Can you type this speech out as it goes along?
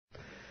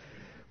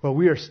Well,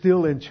 we are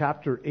still in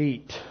chapter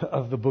 8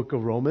 of the book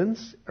of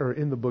Romans, or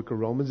in the book of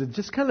Romans. It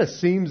just kind of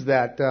seems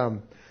that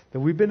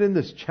we've been in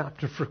this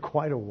chapter for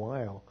quite a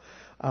while.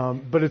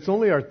 But it's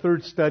only our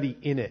third study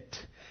in it.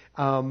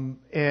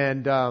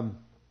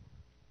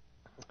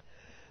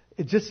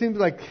 It just seems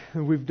like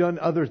we've done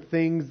other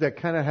things that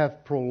kind of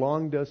have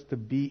prolonged us to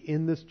be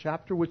in this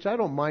chapter, which I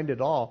don't mind at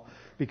all,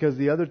 because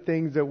the other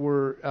things that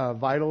were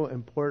vital,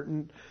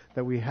 important,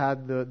 that we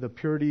had the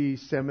purity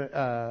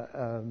ceremony.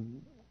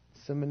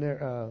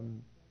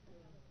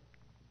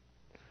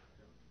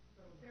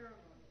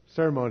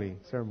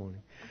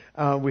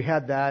 We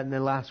had that, and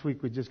then last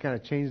week we just kind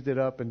of changed it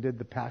up and did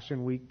the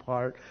Passion Week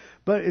part.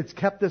 But it's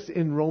kept us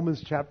in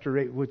Romans chapter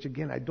 8, which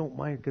again I don't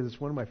mind because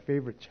it's one of my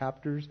favorite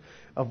chapters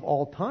of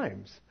all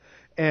times.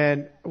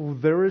 And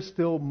there is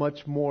still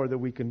much more that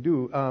we can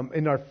do.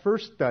 In our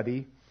first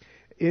study,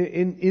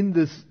 in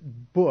this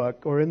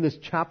book, or in this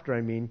chapter,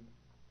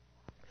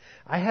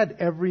 I had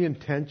every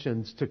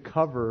intentions to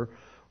cover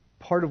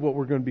part of what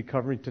we're going to be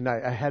covering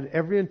tonight. I had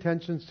every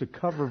intentions to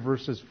cover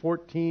verses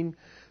 14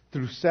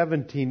 through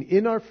 17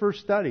 in our first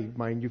study,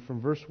 mind you,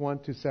 from verse 1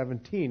 to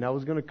 17. I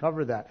was going to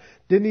cover that.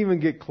 Didn't even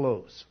get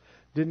close.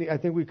 I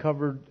think we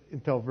covered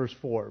until verse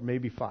 4,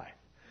 maybe 5.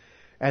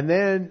 And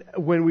then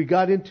when we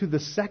got into the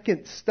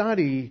second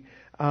study,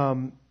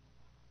 I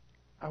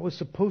was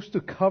supposed to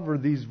cover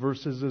these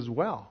verses as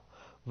well,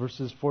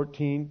 verses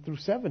 14 through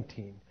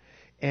 17.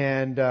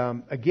 And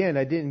again,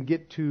 I didn't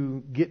get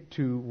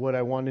to what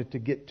I wanted to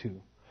get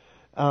to.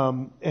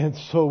 And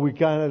so we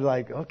kind of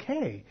like,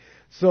 okay.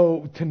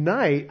 So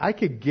tonight, I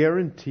could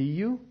guarantee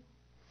you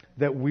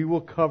that we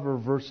will cover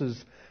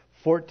verses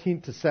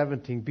 14 to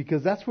 17,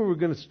 because that's where we're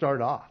going to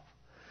start off.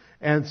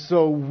 And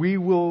so we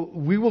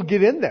will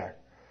get in there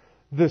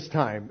this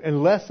time,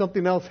 unless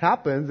something else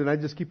happens and I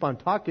just keep on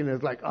talking and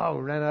it's like, oh,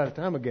 we ran out of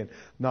time again.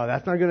 No,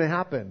 that's not going to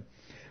happen.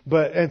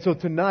 And so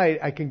tonight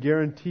I can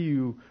guarantee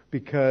you,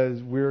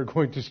 because we're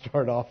going to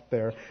start off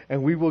there,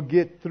 and we will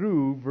get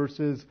through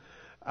verses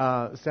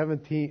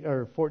 17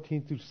 or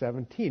 14 through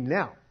 17.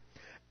 Now,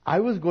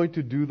 I was going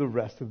to do the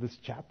rest of this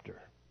chapter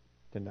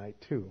tonight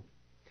too.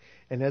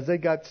 And as I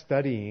got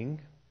studying,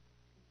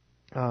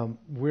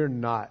 we're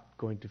not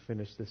going to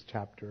finish this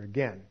chapter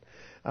again.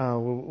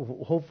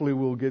 Hopefully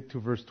we'll get to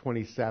verse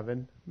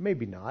 27,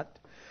 maybe not.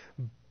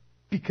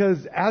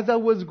 Because as I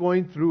was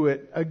going through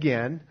it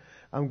again,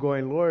 I'm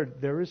going,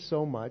 Lord, there is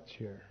so much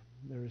here.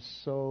 There is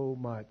so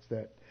much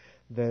that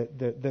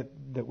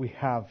we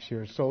have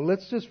here. So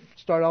let's just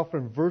start off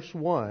in verse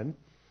 1,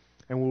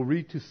 and we'll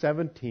read to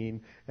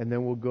 17, and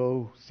then we'll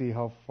go see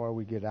how far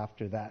we get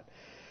after that.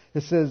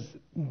 It says,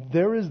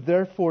 "There is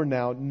therefore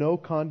now no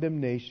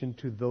condemnation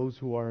to those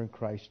who are in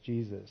Christ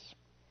Jesus,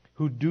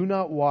 who do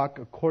not walk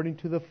according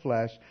to the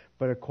flesh,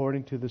 but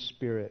according to the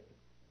Spirit.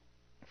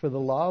 For the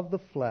law of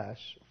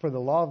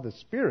the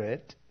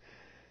Spirit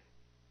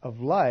of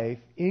life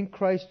in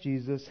Christ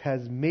Jesus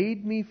has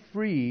made me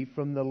free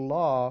from the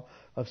law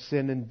of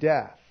sin and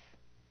death.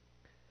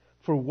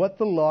 For what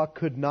the law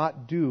could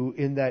not do,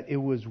 in that it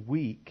was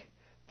weak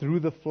through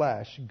the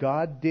flesh,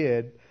 God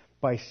did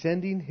by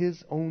sending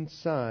His own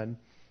Son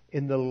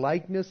in the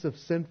likeness of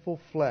sinful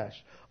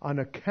flesh. On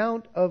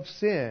account of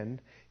sin,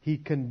 He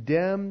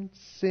condemned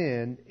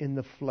sin in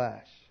the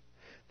flesh,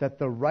 that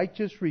the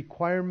righteous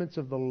requirements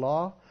of the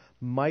law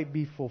might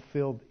be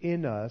fulfilled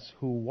in us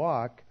who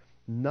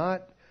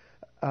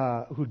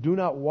do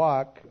not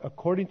walk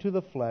according to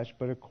the flesh,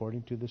 but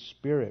according to the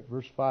Spirit."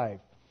 Verse 5.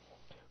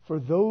 "For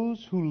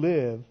those who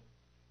live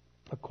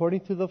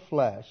according to the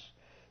flesh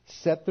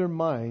set their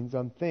minds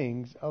on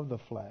things of the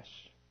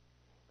flesh,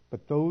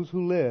 but those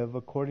who live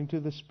according to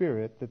the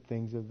Spirit, the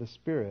things of the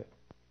Spirit."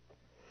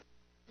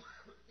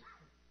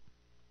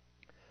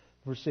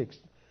 Verse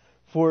 6.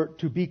 "For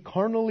to be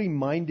carnally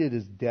minded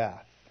is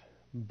death,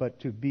 but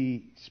to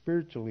be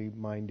spiritually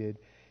minded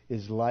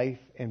is life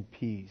and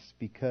peace,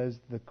 because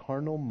the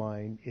carnal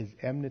mind is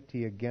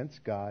enmity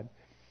against God,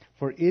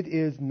 for it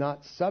is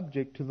not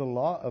subject to the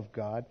law of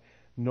God,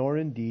 nor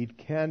indeed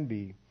can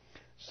be.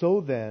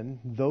 So then,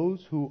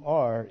 those who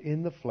are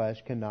in the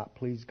flesh cannot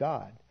please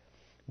God.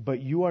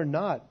 But you are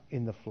not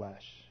in the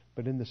flesh,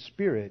 but in the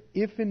Spirit,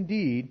 if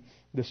indeed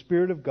the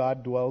Spirit of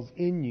God dwells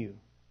in you.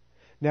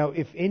 Now,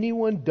 if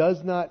anyone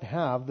does not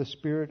have the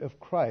Spirit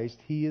of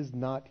Christ, he is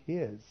not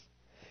his.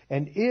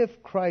 And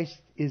if Christ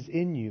is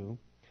in you,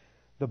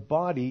 the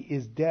body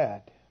is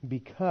dead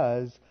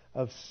because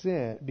of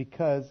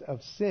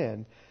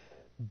sin,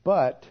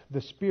 but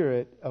the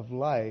Spirit of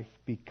life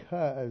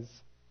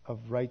because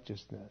of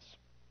righteousness.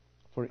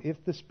 For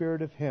if the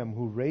Spirit of Him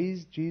who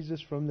raised Jesus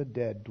from the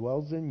dead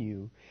dwells in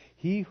you,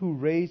 He who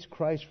raised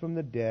Christ from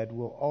the dead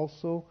will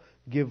also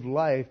give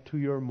life to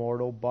your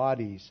mortal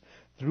bodies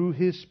through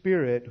His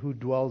Spirit who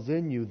dwells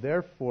in you.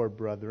 Therefore,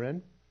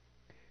 brethren,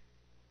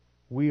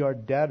 we are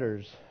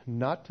debtors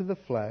not to the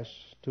flesh,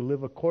 to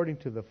live according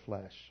to the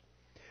flesh.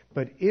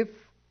 But if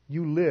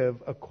you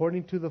live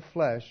according to the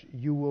flesh,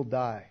 you will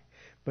die.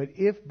 But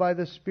if by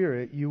the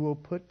Spirit you will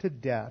put to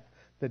death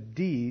the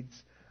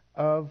deeds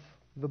of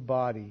the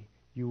body,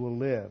 you will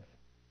live.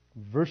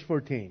 Verse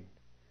 14.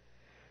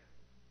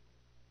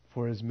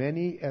 For as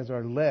many as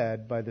are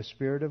led by the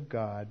Spirit of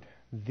God,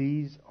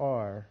 these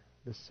are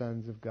the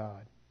sons of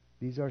God.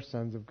 These are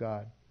sons of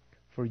God.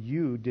 For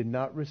you did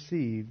not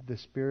receive the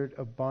spirit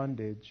of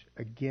bondage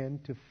again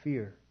to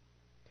fear,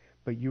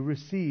 but you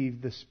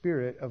received the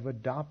Spirit of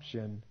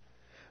adoption,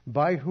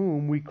 by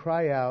whom we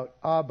cry out,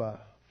 Abba,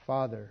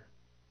 Father.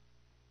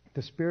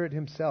 The Spirit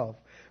Himself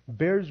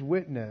bears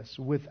witness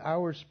with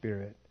our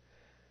spirit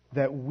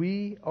that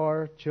we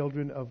are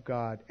children of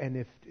God, and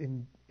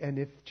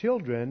if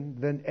children,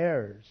 then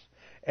heirs,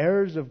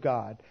 heirs of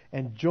God,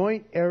 and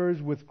joint heirs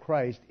with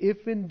Christ,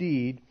 if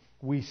indeed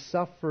we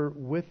suffer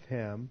with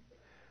Him,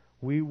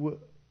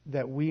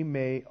 that we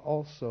may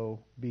also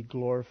be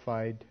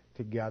glorified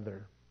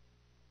together.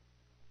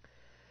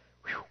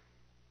 Whew.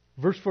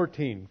 Verse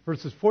 14,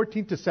 verses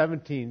 14 to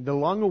 17, the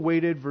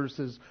long-awaited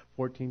verses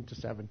 14 to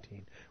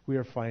 17. We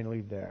are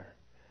finally there.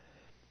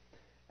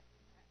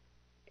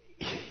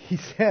 He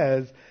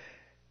says,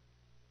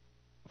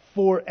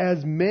 for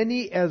as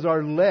many as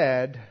are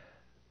led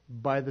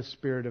by the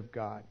Spirit of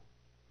God.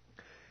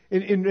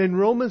 In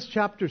Romans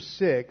chapter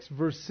 6,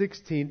 verse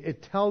 16,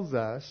 it tells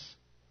us,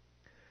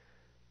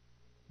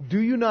 do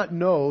you not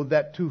know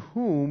that to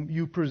whom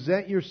you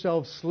present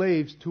yourselves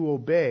slaves to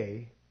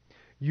obey,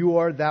 you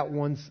are that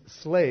one's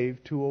slave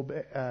to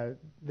obey,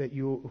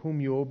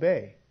 whom you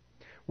obey,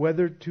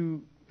 whether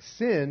to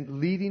sin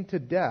leading to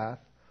death,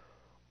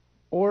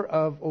 or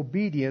of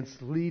obedience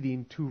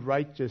leading to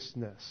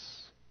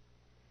righteousness.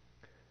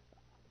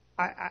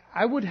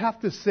 I would have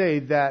to say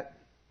that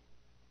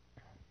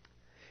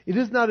it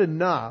is not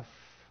enough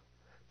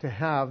to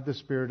have the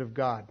Spirit of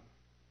God.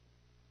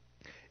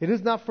 It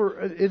is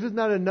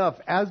not enough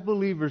as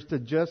believers to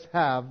just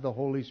have the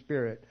Holy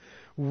Spirit.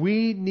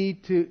 We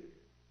need to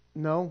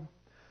know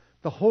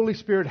the Holy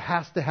Spirit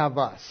has to have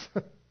us.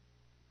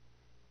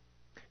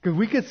 Because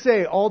we could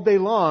say all day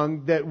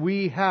long that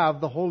we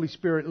have the Holy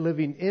Spirit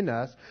living in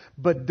us,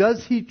 but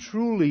does He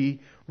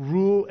truly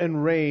rule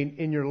and reign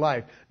in your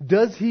life?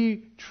 Does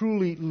He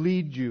truly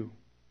lead you?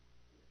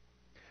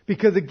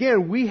 Because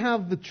again, we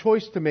have the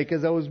choice to make.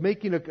 As I was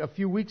making a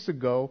few weeks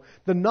ago,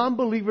 the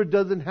non-believer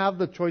doesn't have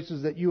the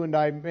choices that you and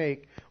I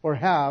make or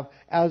have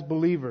as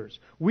believers.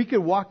 We could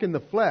walk in the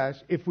flesh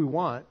if we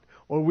want,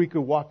 or we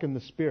could walk in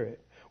the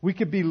Spirit. We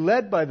could be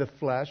led by the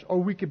flesh,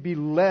 or we could be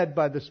led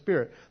by the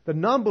Spirit. The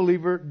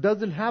non-believer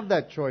doesn't have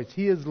that choice.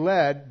 He is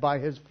led by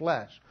his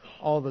flesh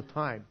all the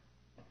time.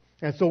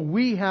 And so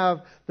we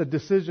have the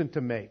decision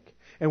to make.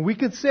 And we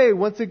could say,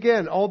 once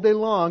again, all day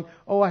long,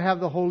 oh, I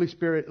have the Holy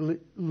Spirit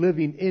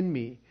living in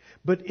me.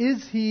 But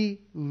is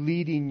He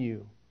leading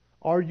you?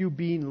 Are you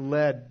being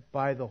led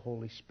by the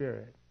Holy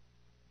Spirit?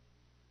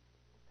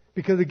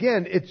 Because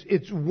again,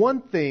 it's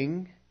one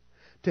thing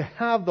to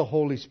have the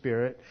Holy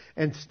Spirit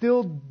and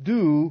still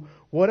do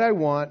what I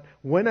want,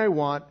 when I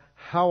want,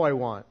 how I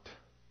want.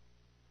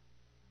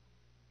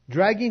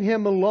 Dragging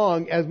Him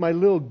along as my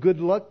little good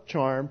luck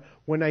charm.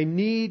 When I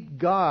need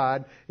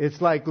God,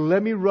 it's like,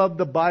 let me rub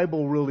the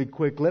Bible really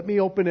quick. Let me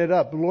open it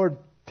up. Lord,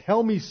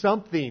 tell me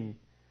something.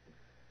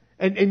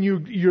 And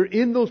you're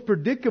in those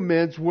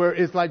predicaments where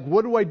it's like,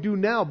 what do I do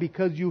now?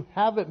 Because you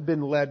haven't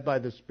been led by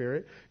the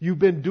Spirit. You've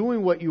been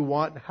doing what you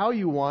want, how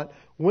you want,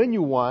 when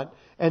you want.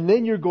 And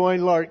then you're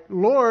going,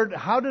 Lord,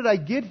 how did I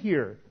get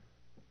here?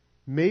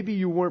 Maybe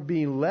you weren't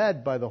being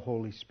led by the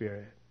Holy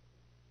Spirit.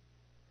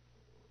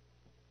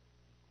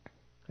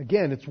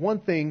 Again, it's one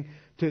thing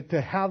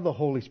to have the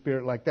Holy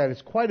Spirit like that.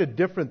 It's quite a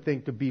different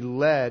thing to be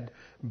led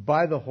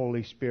by the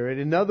Holy Spirit.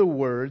 In other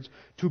words,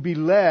 to be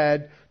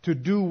led to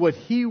do what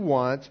He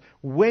wants,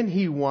 when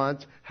He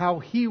wants, how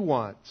He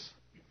wants.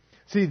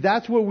 See,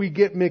 that's where we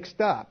get mixed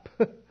up.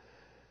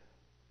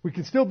 We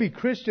can still be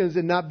Christians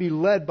and not be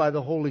led by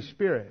the Holy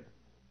Spirit.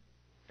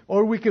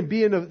 Or we can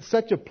be in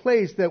such a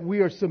place that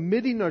we are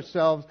submitting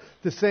ourselves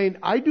to saying,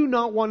 I do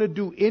not want to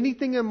do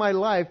anything in my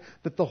life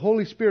that the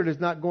Holy Spirit is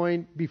not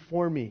going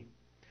before me.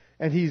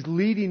 And He's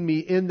leading me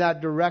in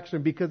that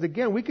direction. Because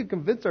again, we could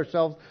convince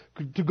ourselves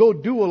to go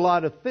do a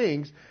lot of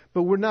things,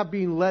 but we're not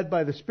being led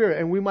by the Spirit.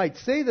 And we might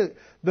say that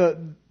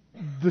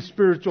the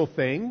spiritual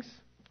things.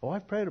 Oh,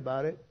 I've prayed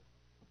about it.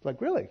 It's like,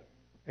 really?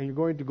 And you're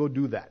going to go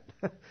do that.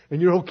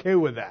 And you're okay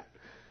with that.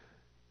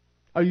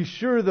 Are you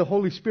sure the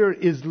Holy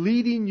Spirit is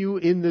leading you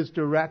in this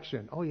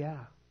direction? Oh, yeah.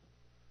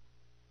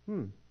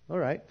 All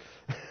right.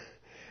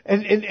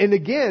 And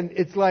again,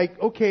 it's like,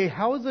 okay,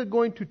 how is it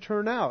going to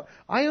turn out?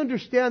 I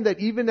understand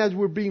that even as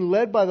we're being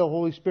led by the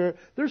Holy Spirit,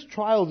 there's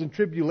trials and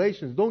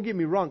tribulations. Don't get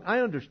me wrong. I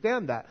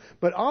understand that.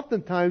 But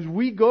oftentimes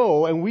we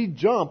go and we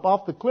jump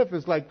off the cliff.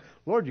 It's like,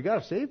 Lord, you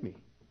got to save me.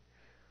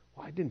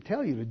 Well, I didn't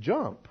tell you to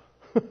jump.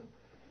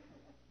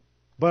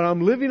 But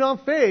I'm living on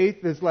faith.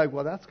 It's like,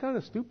 well, that's kind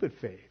of stupid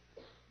faith.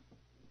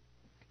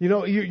 You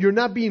know, you're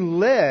not being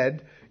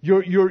led.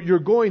 You're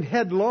going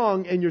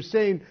headlong and you're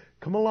saying,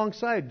 come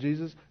alongside,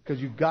 Jesus,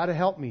 because you've got to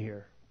help me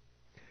here.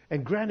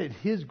 And granted,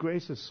 His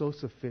grace is so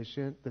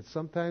sufficient that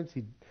sometimes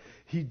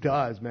He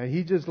does, man.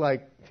 He just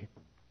like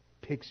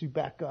picks you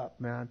back up,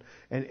 man.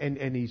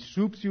 And He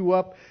swoops you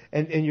up,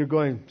 and you're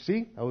going,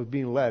 see, I was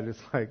being led. It's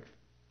like,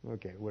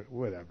 okay,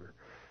 whatever.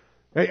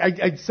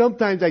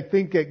 Sometimes I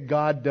think that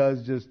God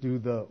does just do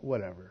the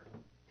whatever.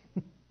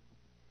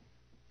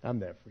 I'm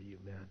there for you,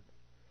 man.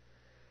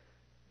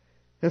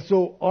 And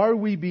so, are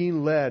we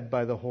being led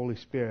by the Holy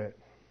Spirit?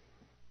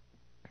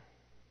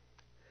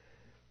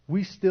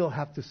 We still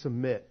have to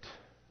submit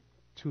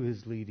to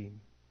His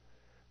leading.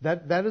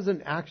 That is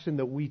an action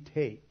that we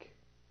take,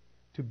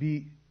 to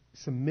be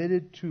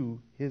submitted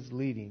to His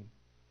leading.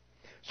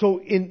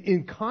 So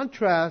in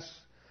contrast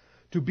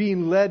to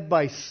being led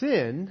by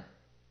sin,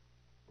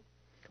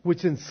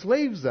 which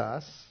enslaves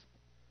us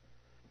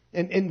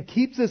and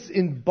keeps us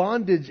in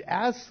bondage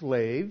as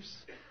slaves,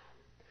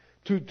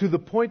 to the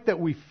point that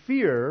we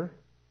fear,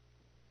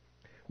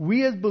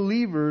 we as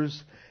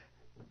believers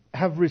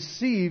have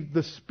received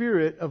the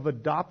spirit of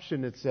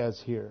adoption, it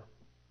says here.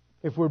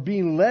 If we're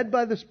being led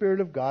by the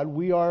Spirit of God,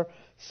 we are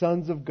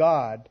sons of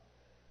God.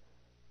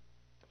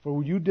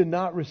 For you did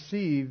not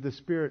receive the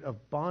spirit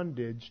of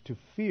bondage to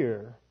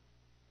fear,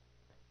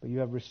 but you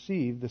have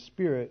received the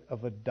spirit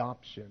of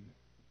adoption.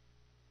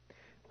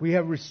 We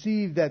have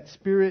received that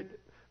spirit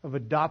of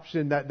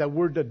adoption. That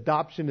word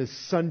adoption is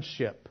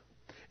sonship.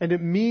 And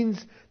it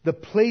means the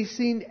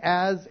placing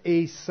as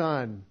a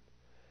son.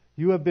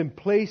 You have been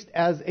placed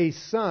as a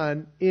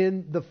son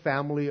in the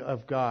family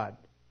of God.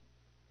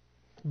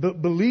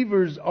 But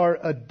believers are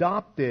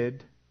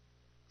adopted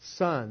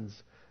sons,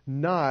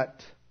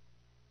 not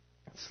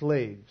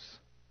slaves.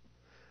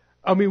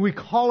 I mean, we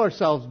call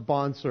ourselves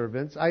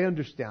bondservants. I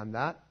understand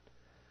that.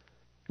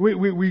 We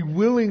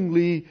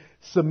willingly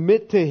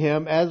submit to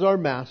Him as our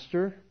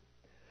master,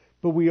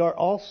 but we are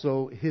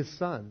also His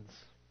sons.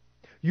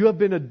 You have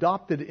been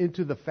adopted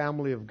into the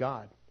family of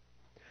God.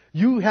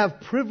 You have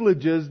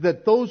privileges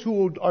that those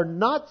who are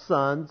not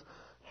sons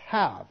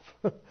have.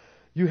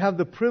 You have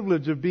the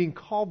privilege of being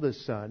called a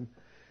son.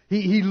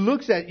 He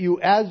looks at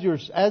you as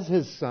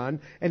His son,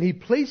 and He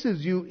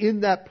places you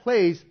in that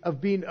place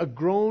of being a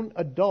grown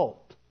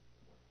adult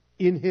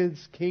in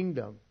His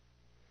kingdom.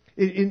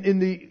 In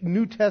the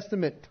New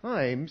Testament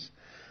times,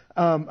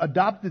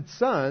 adopted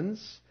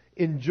sons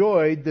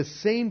enjoyed the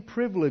same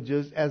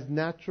privileges as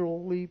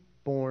naturally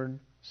born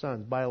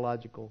sons,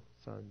 biological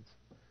sons.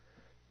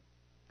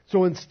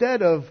 So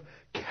instead of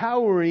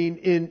cowering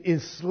in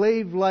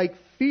slave-like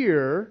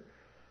fear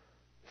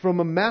from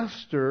a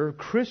master,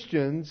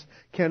 Christians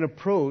can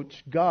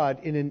approach God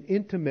in an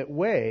intimate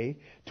way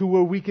to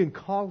where we can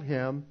call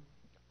Him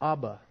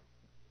Abba,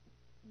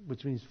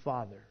 which means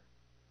Father.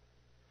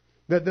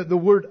 The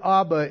word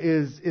Abba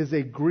is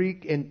a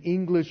Greek and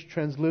English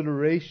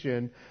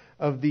transliteration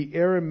of the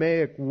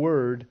Aramaic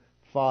word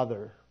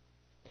Father.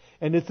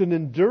 And it's an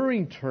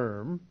enduring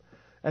term,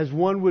 as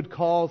one would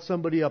call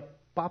somebody a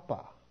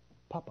papa,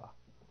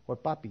 or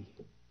papi,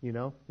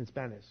 in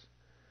Spanish.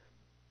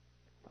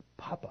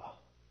 Papa.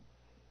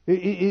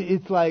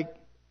 It's like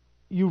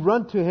you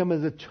run to Him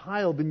as a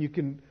child and you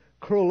can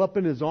curl up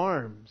in His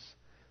arms.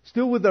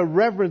 Still with a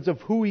reverence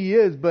of who He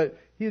is, but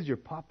He is your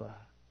Papa.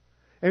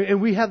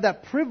 And we have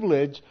that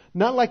privilege,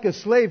 not like a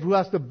slave who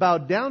has to bow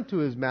down to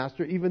his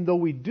master, even though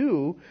we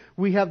do.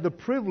 We have the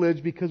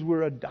privilege, because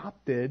we're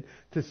adopted,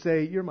 to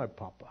say, you're my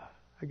Papa.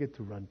 I get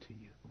to run to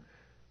you.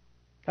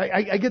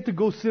 I get to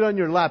go sit on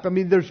your lap. I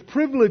mean, there's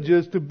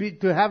privileges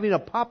to having a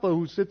Papa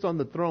who sits on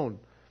the throne.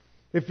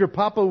 If your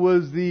Papa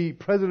was the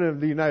President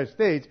of the United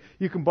States,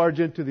 you can barge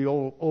into the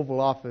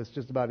Oval Office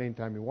just about any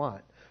time you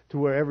want, to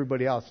where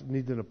everybody else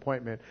needs an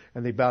appointment,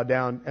 and they bow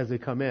down as they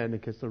come in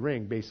and kiss the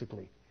ring,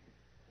 basically.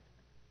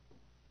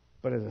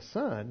 But as a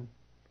son,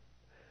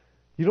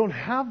 you don't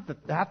have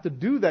to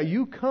do that.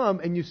 You come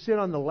and you sit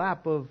on the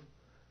lap of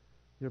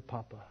your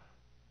Papa.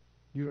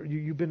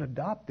 You've been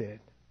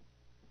adopted.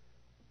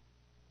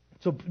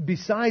 So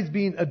besides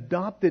being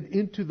adopted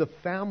into the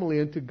family,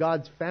 into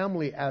God's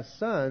family as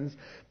sons,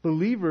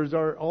 believers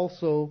are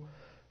also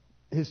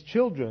His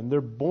children.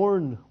 They're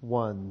born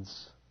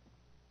ones.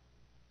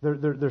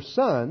 They're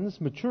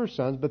sons, mature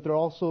sons, but they're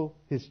also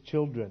His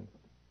children.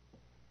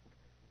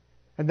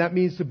 And that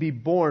means to be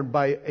born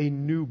by a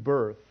new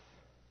birth.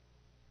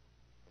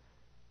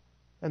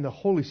 And the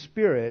Holy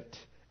Spirit,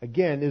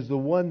 again, is the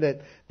one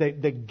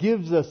that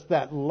gives us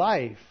that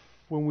life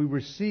when we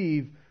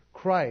receive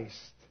Christ.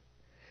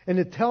 And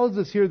it tells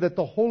us here that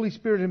the Holy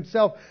Spirit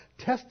Himself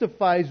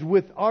testifies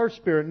with our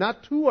spirit,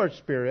 not to our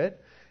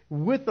spirit,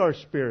 with our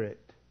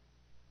spirit,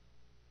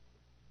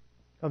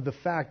 of the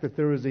fact that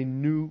there is a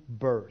new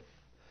birth.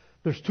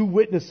 There's two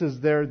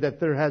witnesses there that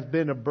there has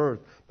been a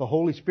birth, the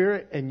Holy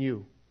Spirit and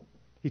you.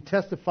 He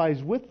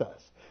testifies with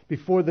us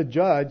before the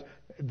judge,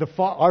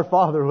 our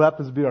Father, who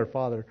happens to be our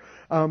Father,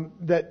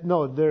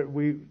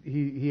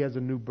 He has a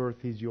new birth.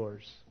 He's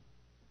yours.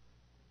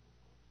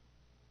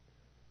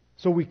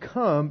 So we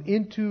come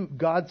into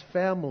God's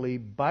family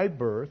by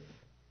birth,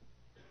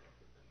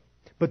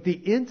 but the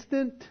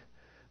instant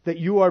that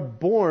you are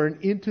born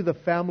into the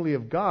family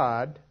of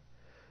God,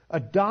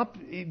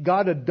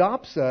 God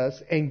adopts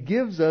us and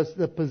gives us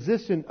the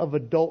position of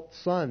adult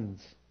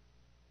sons.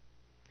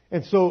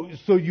 And so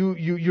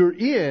you're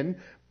in,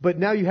 but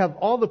now you have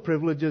all the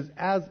privileges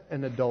as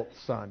an adult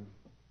son.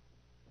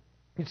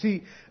 You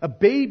see, a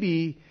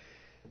baby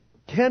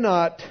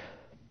cannot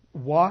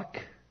walk,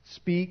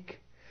 speak,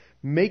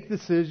 make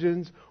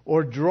decisions,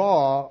 or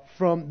draw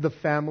from the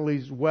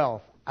family's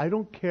wealth. I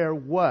don't care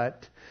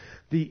what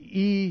the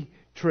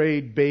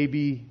E-Trade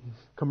baby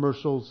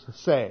commercials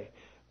say.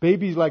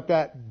 Babies like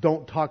that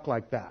don't talk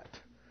like that.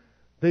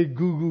 They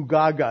goo goo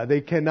gaga.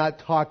 They cannot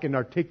talk and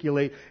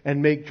articulate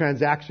and make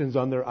transactions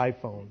on their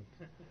iPhone.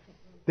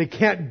 They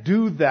can't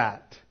do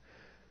that.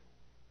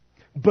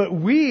 But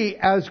we,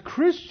 as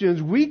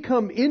Christians, we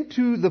come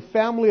into the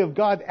family of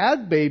God as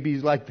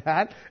babies like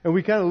that, and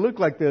we kind of look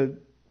like the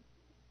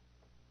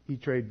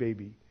E-Trade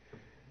baby.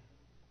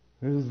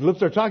 His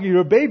lips are talking,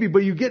 you're a baby,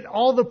 but you get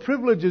all the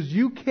privileges.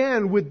 You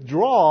can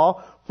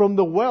withdraw from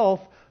the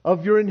wealth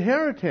of your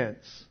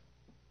inheritance.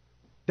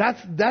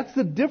 That's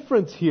the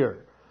difference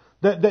here.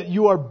 That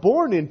you are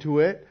born into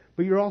it,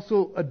 but you're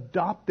also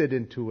adopted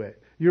into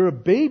it. You're a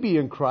baby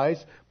in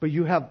Christ, but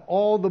you have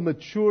all the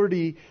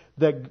maturity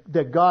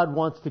that God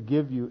wants to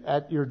give you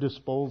at your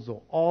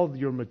disposal. All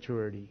your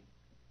maturity.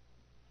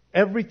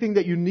 Everything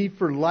that you need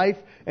for life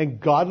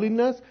and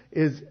godliness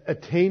is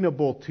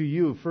attainable to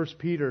you. 2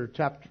 Peter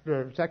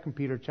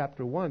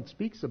chapter 1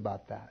 speaks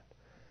about that.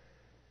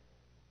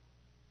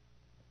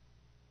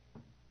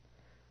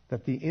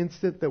 That the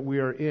instant that we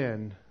are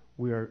in,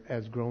 we are,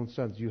 as grown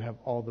sons, you have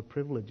all the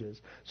privileges.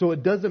 So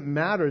it doesn't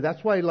matter.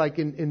 That's why, like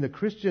in the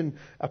Christian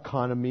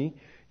economy,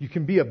 you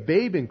can be a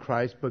babe in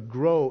Christ, but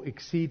grow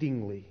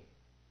exceedingly.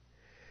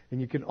 And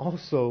you can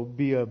also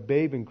be a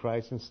babe in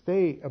Christ and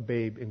stay a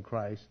babe in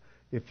Christ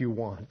if you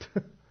want.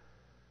 But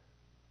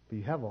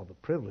you have all the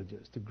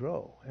privileges to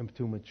grow and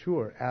to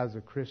mature as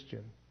a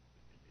Christian.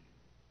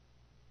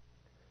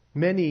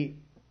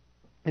 In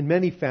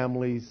many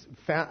families,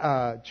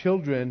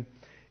 children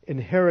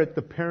inherit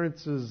the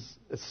parents'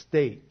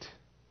 estate.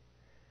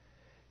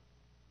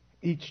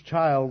 Each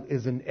child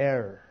is an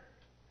heir.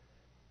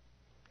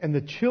 And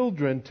the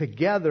children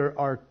together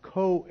are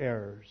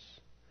co-heirs.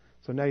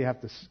 So now you have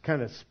to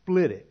kind of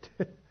split it,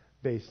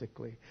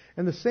 basically.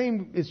 And the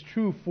same is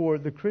true for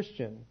the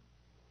Christian.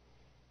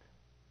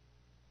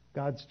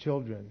 God's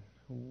children.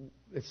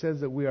 It says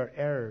that we are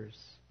heirs.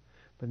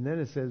 But then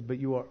it says, but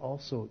you are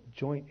also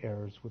joint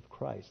heirs with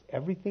Christ.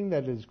 Everything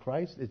that is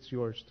Christ, it's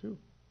yours too.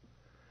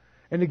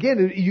 And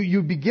again,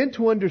 you begin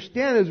to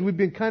understand as we've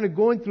been kind of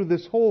going through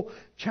this whole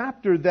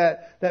chapter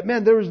that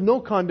man, there is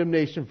no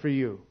condemnation for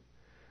you.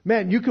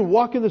 Man, you can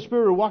walk in the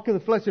Spirit or walk in the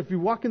flesh. If you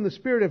walk in the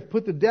Spirit and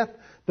put to death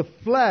the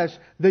flesh,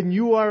 then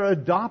you are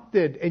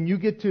adopted and you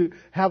get to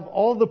have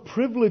all the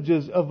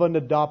privileges of an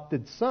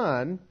adopted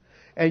son,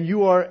 and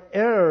you are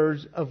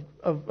heirs of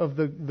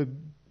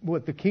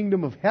the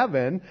kingdom of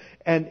heaven,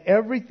 and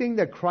everything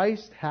that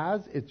Christ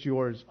has, it's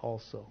yours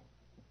also.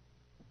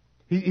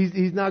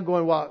 He's not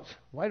going, well,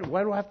 why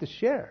do I have to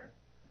share?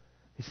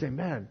 He's saying,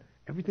 man,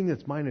 everything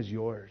that's mine is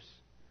yours.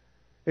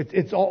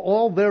 It's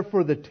all there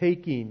for the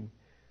taking.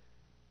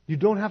 You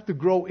don't have to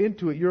grow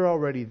into it. You're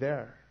already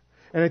there.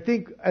 And I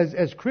think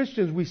as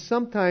Christians, we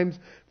sometimes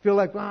feel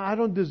like, well, I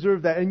don't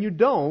deserve that. And you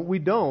don't. We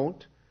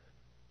don't.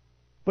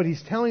 But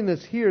he's telling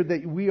us here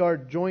that we are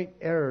joint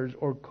heirs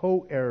or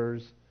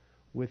co-heirs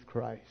with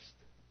Christ.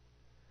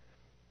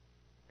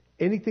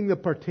 Anything that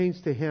pertains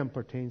to him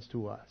pertains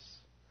to us.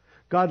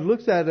 God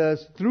looks at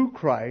us through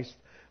Christ,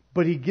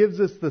 but he gives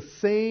us the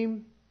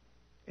same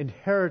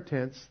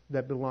inheritance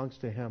that belongs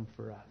to him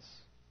for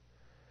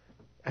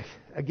us.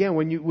 Again,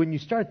 when you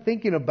start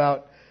thinking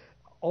about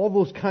all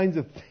those kinds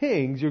of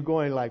things, you're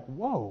going like,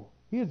 whoa,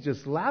 he has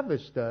just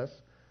lavished us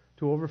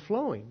to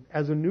overflowing.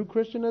 As a new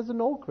Christian, as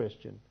an old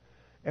Christian.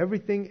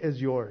 Everything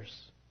is yours.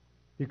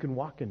 You can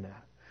walk in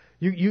that.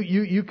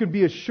 You can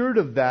be assured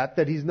of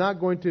that he's not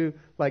going to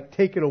like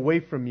take it away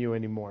from you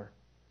anymore.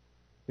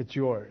 It's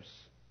yours.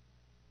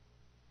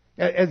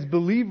 As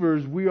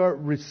believers, we are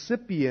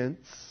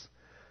recipients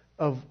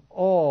of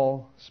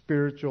all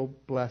spiritual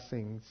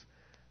blessings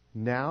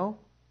now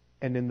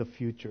and in the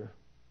future.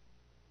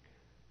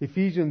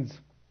 Ephesians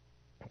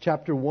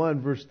chapter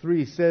 1 verse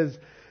 3 says,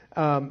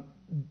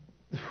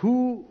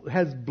 who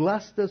has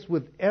blessed us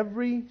with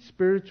every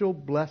spiritual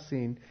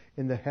blessing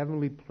in the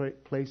heavenly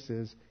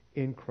places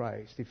in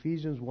Christ.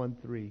 Ephesians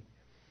 1:3.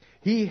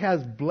 He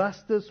has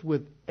blessed us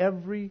with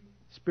every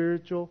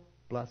spiritual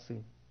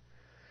blessing.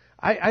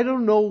 I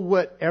don't know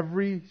what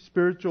every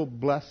spiritual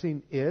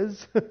blessing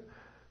is,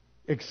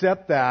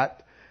 except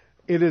that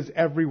it is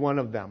every one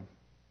of them.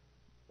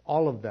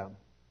 All of them.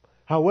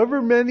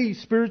 However many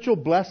spiritual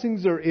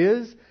blessings there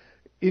is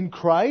in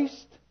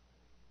Christ,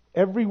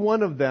 every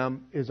one of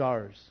them is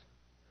ours.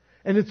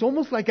 And it's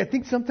almost like I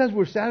think sometimes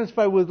we're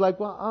satisfied with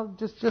like, well, I'll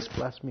just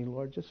bless me,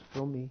 Lord. Just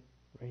fill me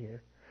right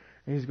here.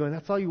 And he's going,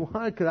 that's all you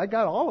want? Because I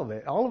got all of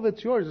it. All of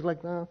it's yours. It's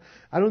like, no,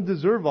 I don't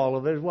deserve all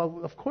of it.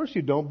 Well, of course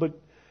you don't, but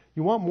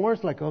you want more?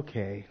 It's like,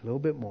 okay, a little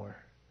bit more.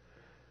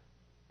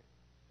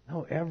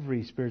 No,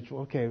 every spiritual,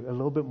 okay, a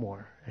little bit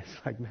more. It's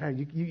like,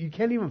 man, you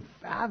can't even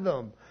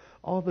fathom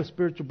all the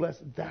spiritual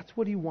blessings. That's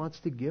what He wants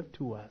to give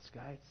to us,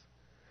 guys.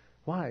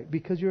 Why?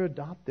 Because you're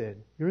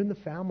adopted. You're in the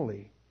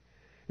family.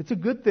 It's a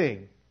good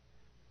thing.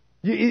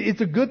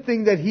 It's a good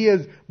thing that He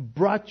has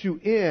brought you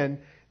in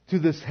to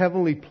this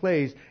heavenly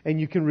place,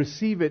 and you can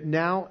receive it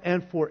now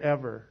and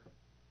forever.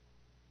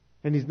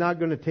 And He's not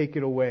going to take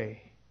it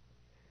away.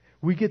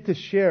 We get to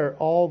share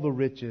all the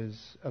riches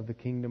of the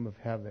kingdom of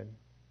heaven.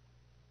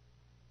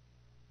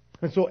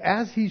 And so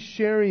as He's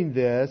sharing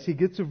this, He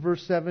gets to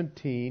verse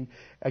 17,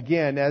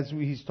 again, as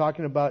He's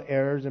talking about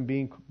heirs and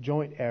being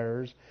joint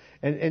heirs.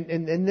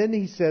 And then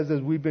He says,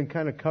 as we've been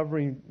kind of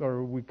covering,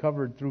 or we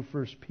covered through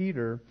 1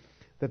 Peter,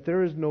 that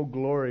there is no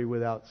glory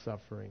without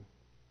suffering.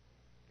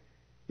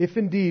 If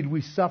indeed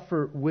we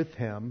suffer with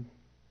Him,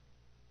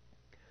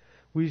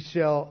 we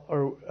shall,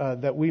 or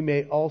that we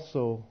may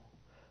also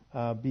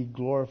be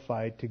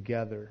glorified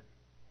together.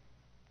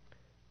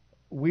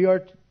 We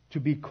are to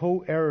be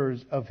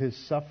co-heirs of His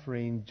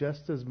suffering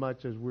just as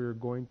much as we're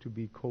going to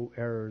be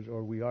co-heirs,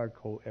 or we are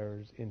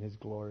co-heirs in His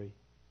glory.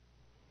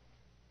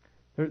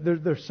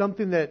 There's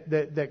something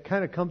that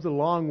kind of comes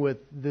along with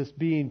this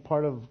being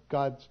part of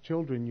God's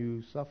children.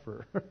 You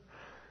suffer.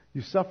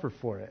 You suffer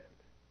for it.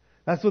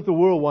 That's what the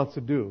world wants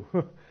to do.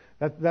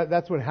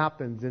 That's what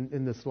happens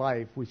in this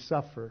life. We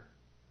suffer.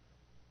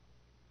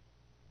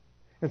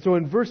 And so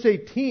in verse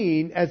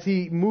 18, as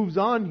he moves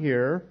on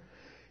here,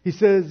 he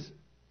says,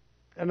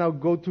 and I'll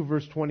go to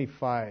verse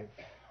 25.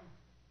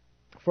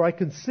 For I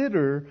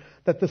consider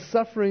that the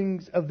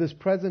sufferings of this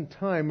present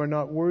time are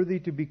not worthy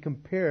to be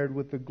compared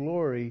with the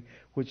glory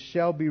which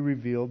shall be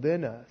revealed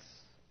in us.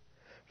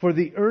 For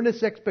the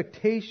earnest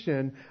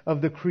expectation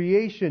of the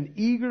creation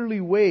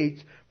eagerly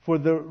waits for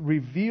the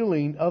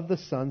revealing of the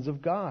sons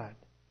of God.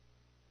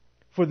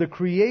 For the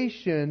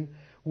creation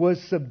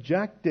was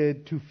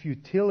subjected to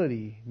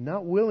futility,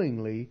 not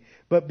willingly,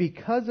 but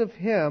because of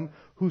Him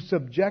who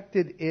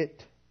subjected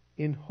it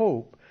in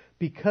hope,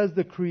 because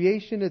the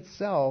creation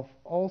itself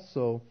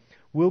also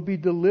will be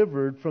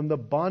delivered from the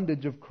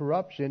bondage of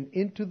corruption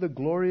into the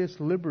glorious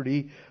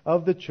liberty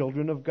of the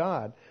children of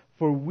God.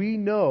 For we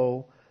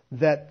know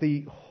that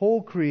the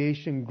whole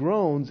creation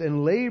groans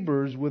and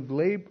labors with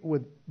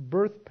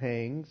birth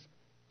pangs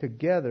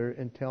together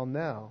until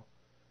now.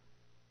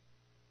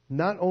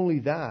 Not only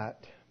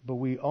that, but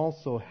we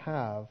also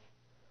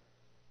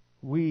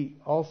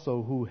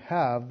who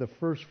have the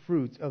first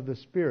fruits of the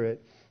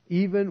Spirit,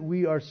 even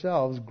we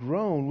ourselves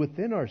groan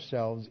within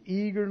ourselves,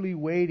 eagerly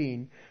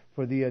waiting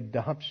for the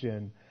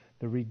adoption,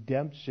 the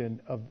redemption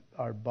of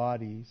our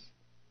bodies.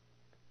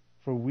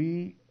 For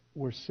we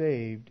were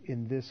saved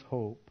in this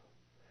hope.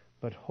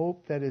 But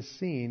hope that is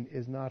seen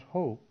is not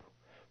hope.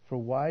 For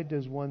why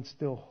does one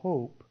still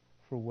hope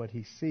for what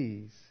he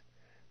sees?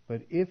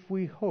 But if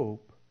we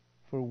hope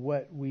for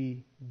what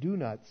we do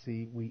not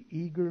see, we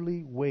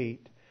eagerly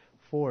wait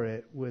for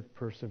it with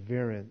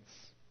perseverance.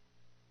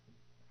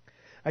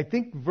 I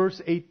think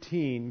verse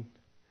 18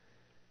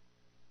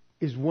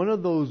 is one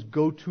of those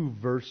go-to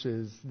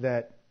verses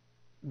that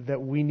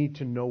we need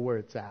to know where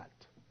it's at.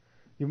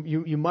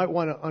 You might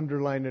want to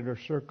underline it or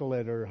circle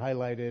it or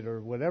highlight it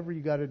or whatever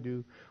you got to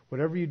do,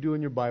 whatever you do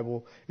in your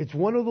Bible. It's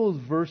one of those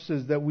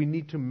verses that we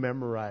need to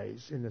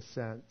memorize in a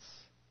sense.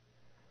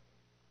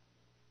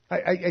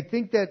 I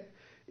think that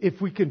if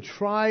we can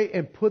try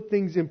and put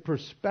things in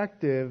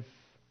perspective,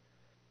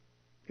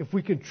 if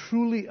we can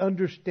truly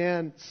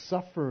understand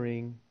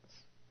suffering,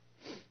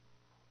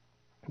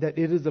 that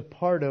it is a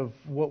part of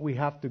what we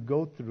have to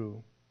go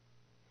through,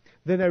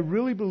 then I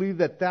really believe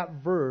that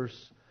verse,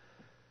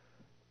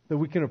 that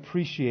we can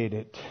appreciate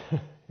it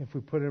if we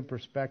put it in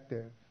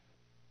perspective.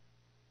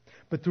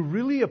 But to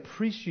really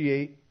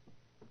appreciate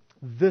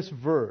this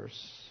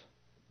verse,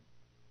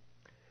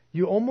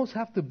 you almost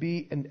have to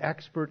be an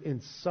expert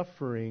in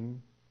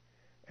suffering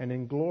and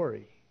in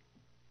glory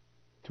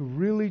to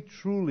really,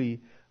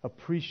 truly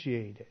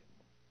appreciate it.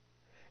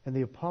 And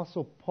the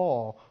Apostle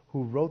Paul,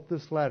 who wrote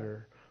this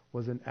letter,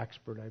 was an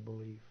expert, I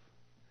believe,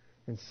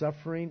 in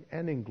suffering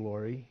and in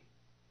glory.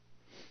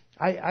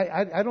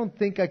 I don't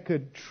think I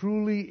could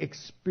truly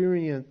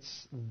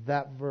experience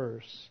that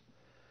verse,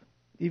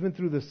 even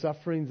through the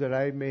sufferings that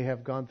I may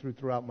have gone through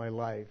throughout my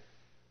life.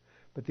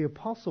 But the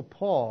Apostle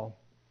Paul,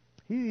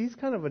 he's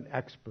kind of an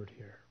expert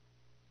here.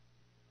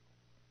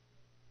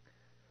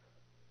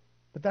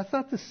 But that's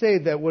not to say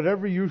that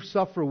whatever you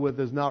suffer with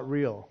is not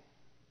real.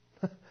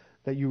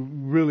 That you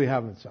really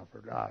haven't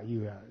suffered.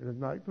 You have. It's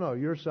not, no,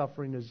 your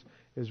suffering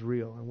is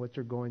real, and what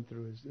you're going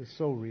through is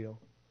so real.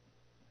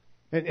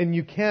 And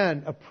you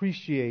can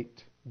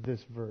appreciate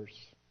this verse.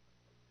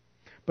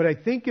 But I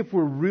think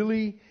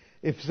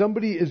if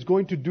somebody is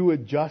going to do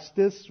it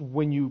justice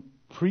when you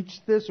preach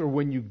this or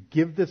when you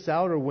give this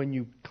out or when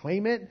you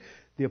claim it,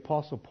 the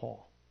Apostle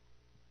Paul.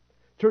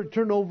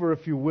 Turn over,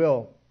 if you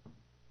will,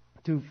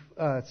 to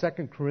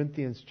 2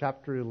 Corinthians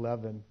chapter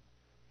 11.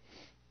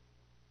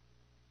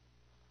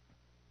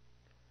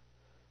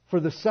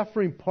 For the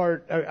suffering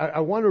part,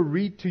 I want to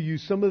read to you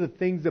some of the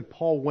things that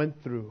Paul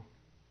went through.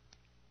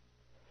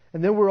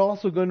 And then we're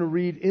also going to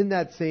read in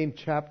that same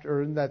chapter,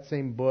 or in that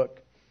same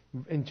book,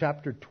 in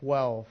chapter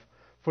 12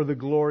 for the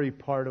glory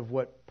part of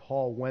what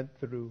Paul went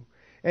through.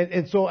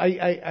 And so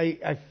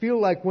I feel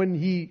like when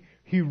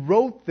he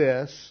wrote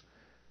this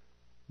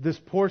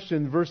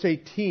portion, verse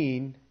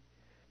 18,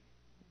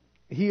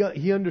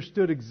 he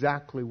understood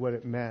exactly what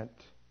it meant.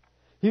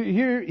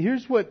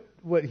 Here's what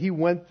he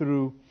went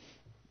through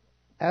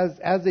as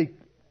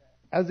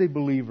a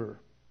believer.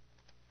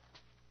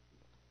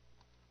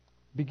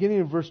 Beginning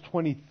in verse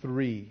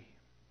 23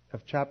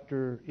 of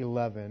chapter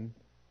 11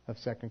 of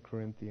 2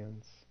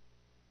 Corinthians.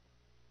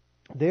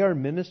 They are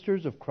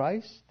ministers of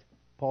Christ,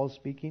 Paul is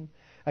speaking.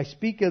 I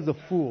speak as a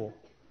fool.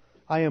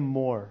 I am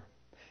more.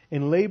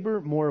 In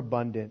labor, more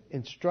abundant.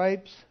 In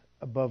stripes,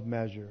 above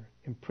measure.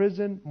 In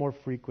prison, more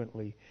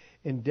frequently.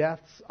 In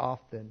deaths,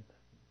 often.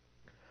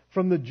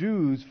 From the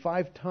Jews,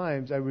 5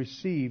 times I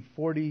received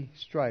 40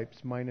 stripes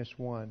minus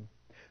 1.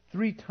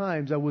 3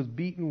 times I was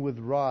beaten with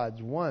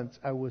rods. Once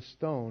I was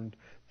stoned.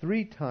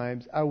 3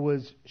 times I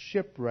was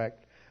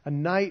shipwrecked. A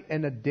night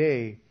and a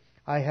day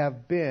I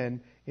have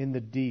been in the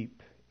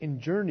deep. In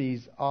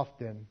journeys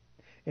often.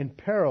 In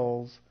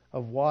perils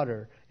of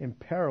water. In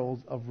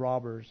perils of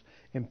robbers.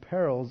 In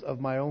perils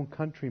of my own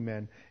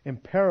countrymen. In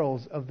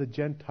perils of the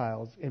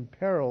Gentiles. In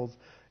perils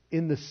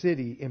in the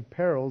city. In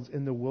perils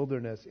in the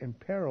wilderness. In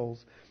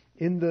perils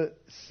in the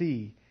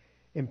sea.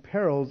 In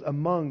perils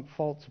among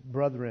false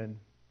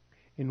brethren.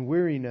 In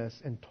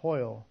weariness and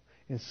toil,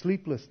 in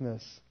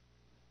sleeplessness,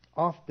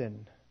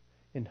 often,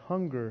 in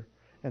hunger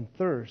and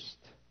thirst,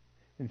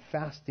 in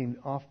fasting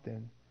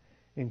often,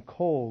 in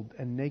cold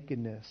and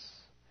nakedness,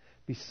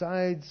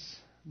 besides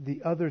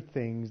the other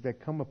things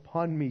that come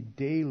upon me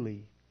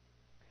daily,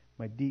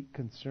 my deep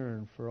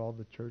concern for all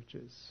the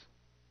churches.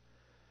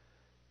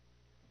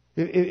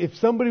 If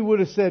somebody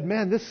would have said,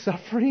 man, this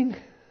suffering,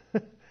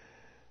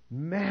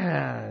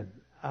 man,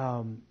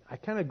 I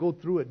kind of go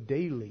through it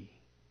daily.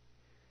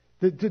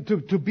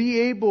 To be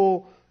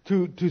able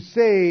to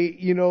say,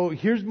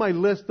 here's my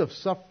list of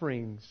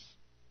sufferings.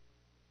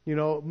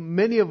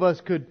 Many of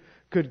us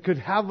could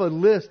have a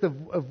list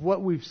of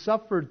what we've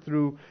suffered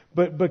through,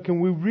 but can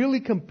we really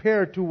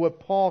compare to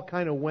what Paul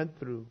kind of went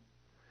through?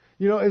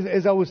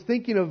 As I was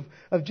thinking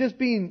of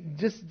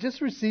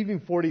just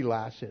receiving 40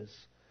 lashes,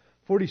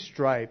 40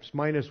 stripes,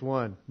 minus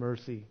 1,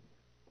 mercy.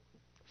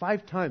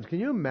 5 times. Can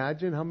you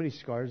imagine how many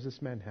scars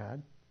this man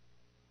had?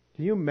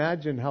 Can you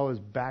imagine how his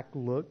back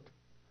looked?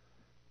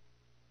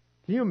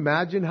 Can you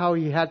imagine how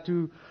he had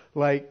to,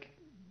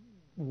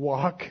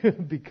 walk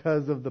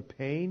because of the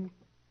pain?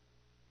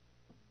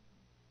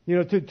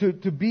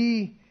 To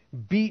be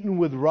beaten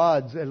with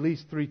rods at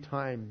least 3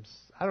 times.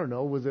 I don't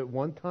know. Was it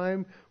 1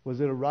 time?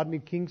 Was it a Rodney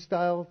King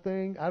style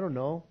thing? I don't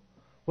know.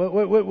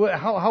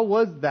 How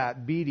was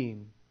that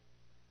beating?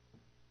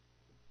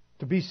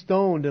 To be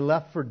stoned and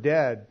left for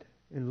dead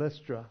in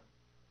Lystra.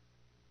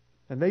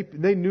 And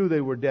they knew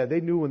they were dead.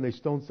 They knew when they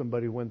stoned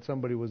somebody when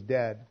somebody was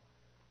dead.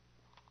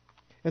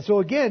 And so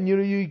again,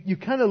 you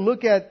kind of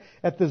look at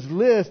this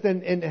list,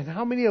 and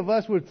how many of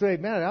us would say,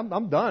 man,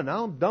 I'm done.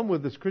 I'm done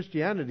with this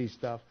Christianity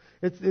stuff.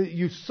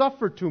 You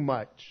suffer too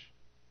much.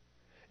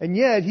 And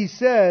yet he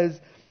says,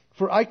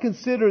 for I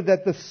consider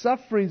that the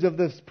sufferings of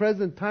this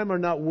present time are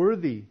not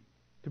worthy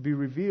to be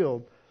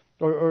revealed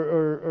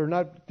or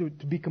not to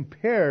be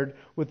compared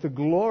with the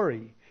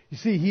glory. You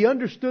see, he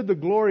understood the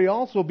glory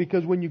also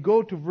because when you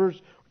go to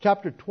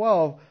chapter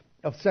 12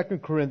 of 2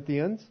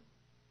 Corinthians,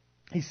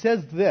 he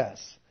says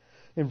this.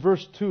 In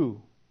verse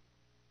 2,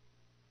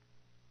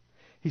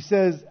 he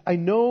says, I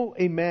know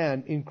a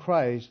man in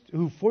Christ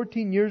who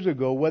 14 years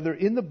ago, whether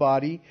in the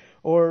body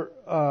or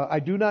I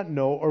do not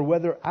know, or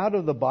whether out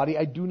of the body,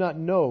 I do not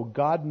know,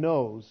 God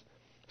knows.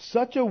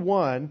 Such a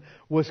one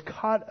was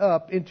caught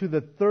up into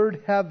the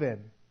 3rd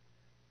heaven.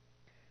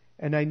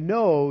 And I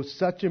know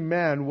such a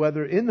man,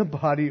 whether in the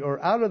body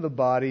or out of the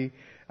body,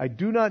 I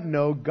do not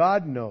know,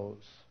 God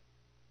knows.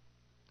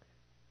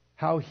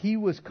 How he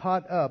was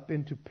caught up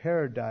into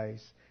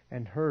paradise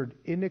and heard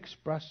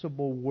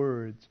inexpressible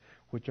words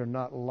which are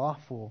not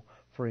lawful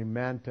for a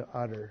man to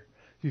utter.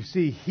 You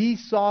see, he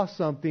saw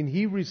something,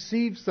 he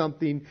received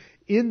something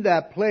in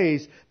that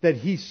place, that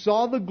he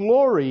saw the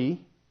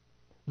glory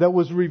that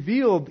was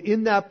revealed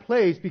in that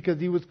place because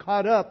he was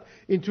caught up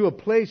into a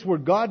place where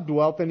God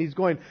dwelt, and he's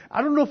going,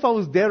 I don't know if I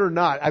was dead or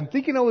not. I'm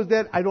thinking I was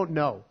dead. I don't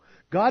know.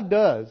 God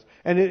does.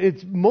 And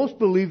it's most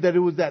believed that it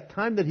was that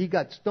time that he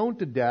got stoned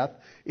to death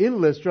in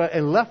Lystra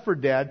and left for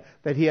dead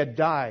that he had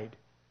died.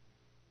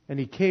 And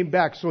he came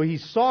back. So he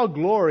saw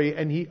glory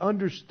and he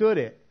understood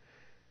it.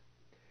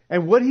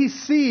 And what he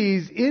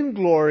sees in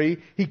glory,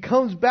 he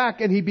comes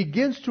back and he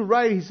begins to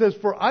write. He says,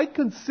 for I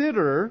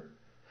consider,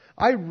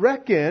 I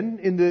reckon,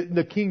 in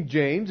the King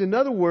James, in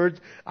other words,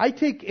 I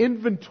take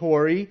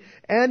inventory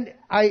and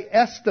I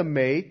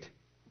estimate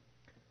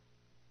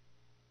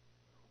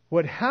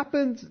what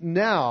happens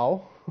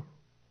now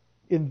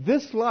in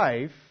this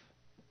life,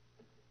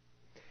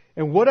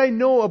 and what I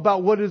know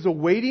about what is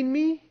awaiting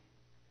me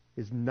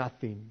is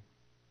nothing.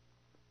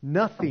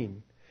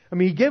 Nothing. I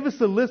mean, he gave us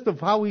a list of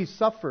how he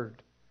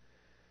suffered.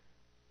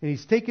 And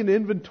he's taken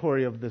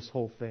inventory of this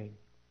whole thing.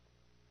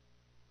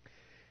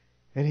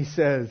 And he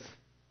says,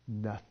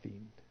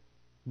 nothing.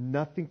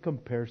 Nothing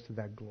compares to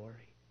that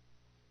glory.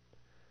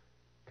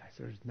 Guys,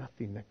 there's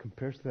nothing that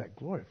compares to that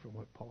glory from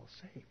what Paul is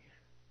saying here.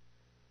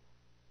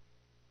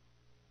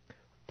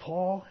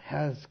 Paul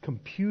has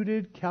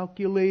computed,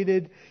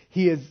 calculated,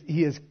 he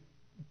has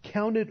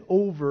counted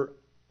over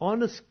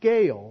on a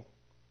scale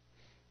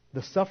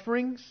the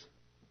sufferings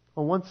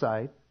on one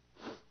side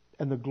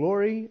and the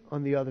glory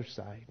on the other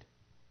side.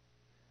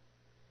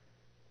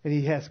 And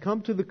he has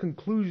come to the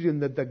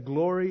conclusion that the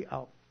glory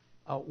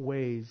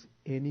outweighs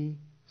any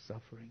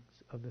sufferings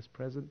of this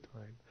present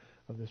time,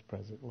 of this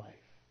present life.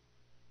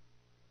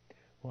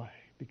 Why?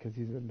 Because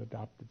he's an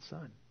adopted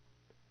son.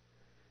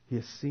 He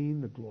has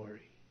seen the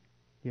glory.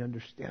 He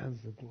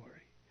understands the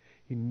glory.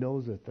 He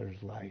knows that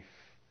there's life.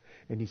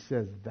 And he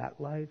says that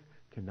life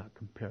cannot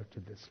compare to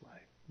this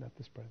life, not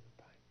this present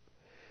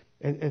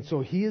time. And so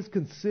he has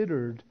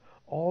considered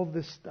all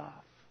this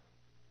stuff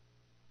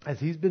as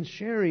he's been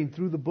sharing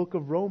through the book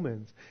of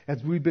Romans,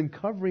 as we've been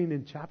covering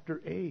in chapter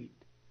 8.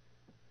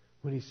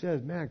 When he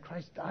says, man,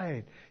 Christ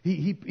died.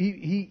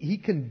 He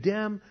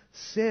condemned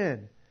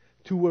sin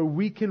to where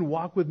we can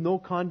walk with no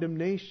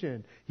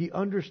condemnation. He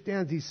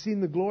understands. He's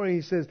seen the glory.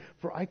 He says,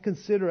 for I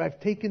consider, I've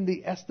taken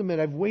the estimate,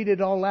 I've weighed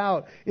it all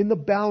out in the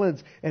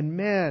balance. And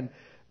man,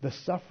 the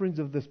sufferings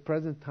of this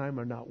present time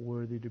are not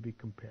worthy to be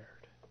compared.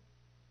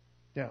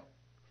 Now,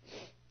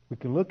 we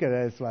can look at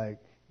it, it's like,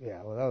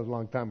 yeah, well, that was a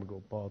long time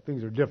ago, Paul.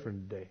 Things are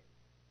different today.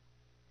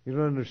 You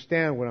don't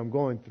understand what I'm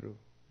going through.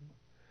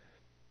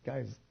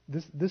 Guys,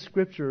 this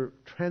scripture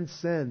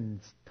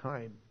transcends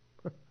time.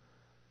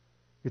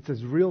 It's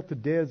as real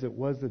today as it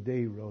was the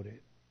day he wrote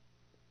it.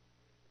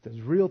 It's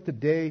as real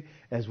today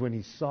as when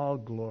he saw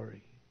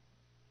glory.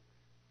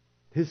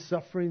 His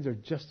sufferings are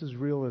just as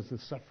real as the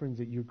sufferings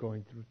that you're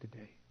going through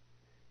today.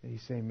 And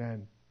he's saying,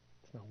 man,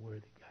 it's not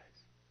worthy,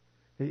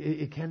 guys.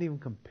 It can't even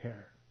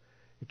compare.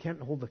 It can't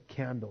hold a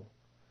candle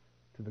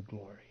to the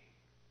glory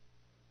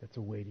that's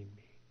awaiting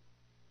me.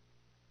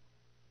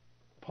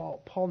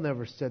 Paul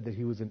never said that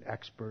he was an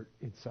expert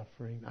in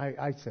suffering.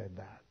 I said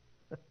that.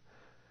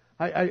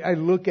 I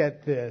look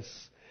at this,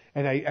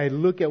 and I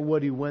look at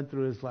what he went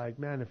through. It's like,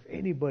 man, if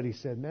anybody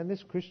said, man,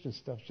 this Christian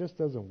stuff just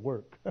doesn't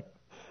work.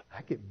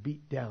 I get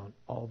beat down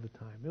all the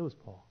time. It was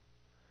Paul.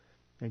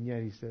 And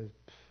yet he says,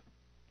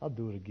 I'll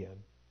do it again.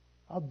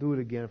 I'll do it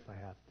again if I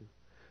have to.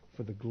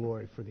 For the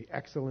glory, for the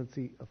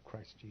excellency of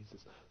Christ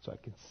Jesus. So I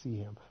can see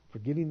him.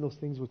 Forgetting those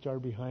things which are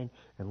behind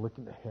and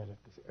looking ahead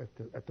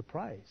at the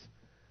prize.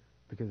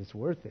 Because it's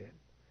worth it.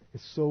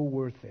 It's so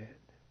worth it.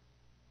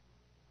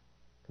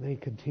 And then he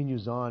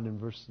continues on in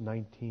verse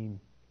 19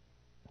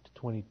 to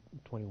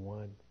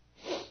 21.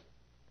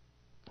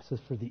 It says,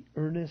 for the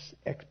earnest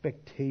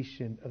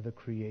expectation of the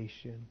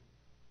creation,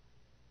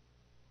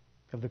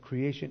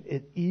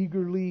 it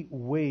eagerly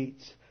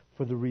waits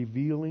for the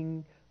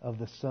revealing of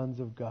the sons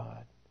of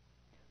God.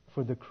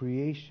 For the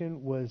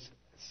creation was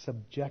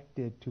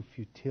subjected to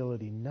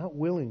futility, not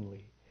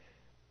willingly,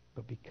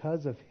 but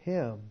because of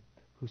him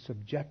who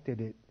subjected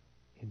it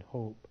in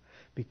hope.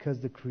 Because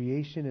the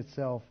creation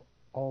itself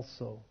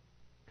also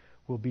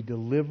will be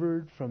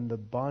delivered from the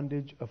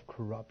bondage of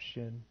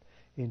corruption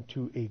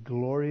into a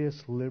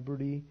glorious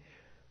liberty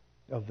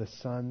of the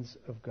sons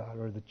of God,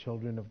 or the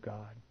children of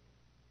God.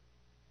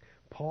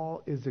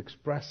 Paul is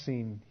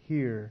expressing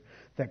here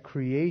that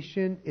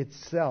creation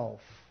itself,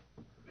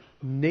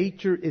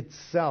 nature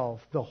itself,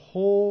 the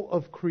whole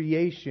of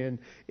creation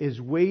is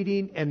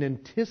waiting and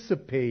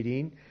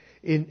anticipating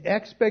in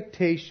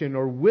expectation,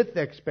 or with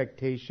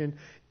expectation,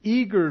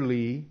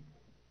 eagerly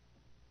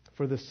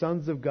for the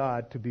sons of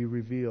God to be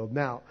revealed.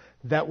 Now,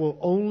 that will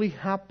only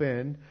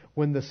happen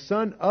when the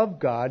Son of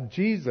God,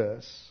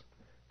 Jesus,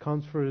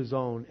 comes for his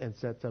own and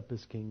sets up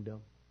his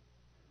kingdom.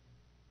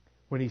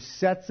 When he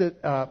sets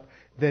it up,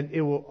 then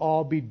it will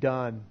all be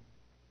done.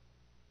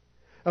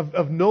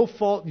 Of no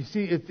fault, you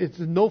see, it's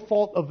no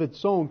fault of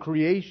its own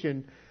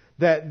creation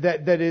that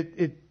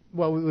it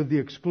well, with the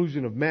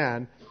exclusion of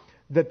man,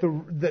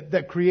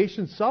 that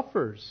creation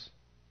suffers.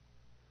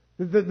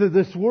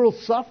 This world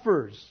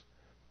suffers.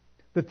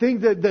 The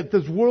things that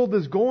this world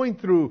is going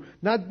through,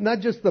 not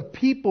just the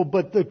people,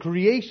 but the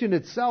creation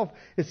itself,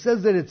 it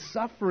says that it's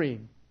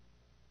suffering.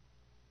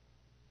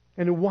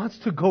 And it wants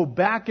to go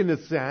back, in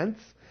a sense,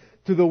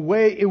 to the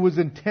way it was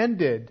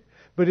intended.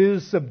 But it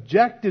is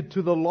subjected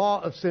to the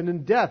law of sin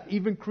and death.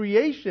 Even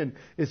creation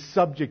is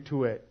subject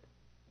to it.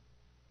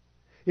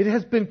 It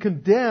has been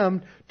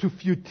condemned to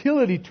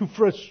futility, to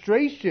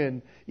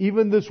frustration,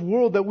 even this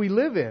world that we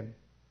live in.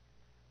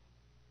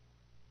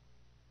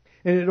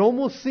 And it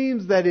almost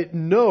seems that it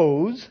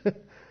knows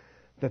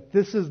that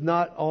this is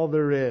not all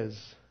there is.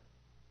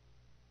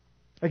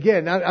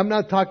 Again, I'm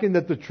not talking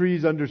that the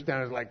trees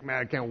understand. It's like,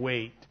 man, I can't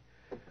wait.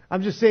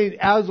 I'm just saying,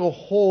 as a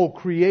whole,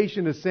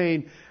 creation is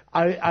saying,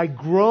 I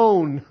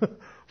groan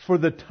for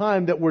the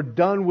time that we're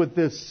done with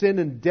this sin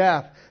and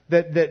death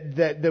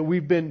that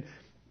we've been,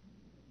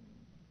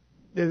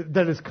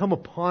 that has come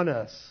upon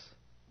us.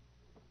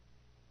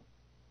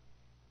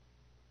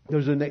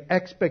 There's an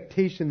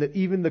expectation that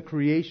even the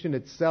creation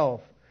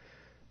itself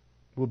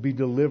will be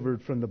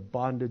delivered from the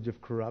bondage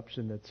of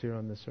corruption that's here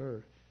on this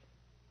earth.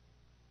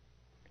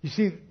 You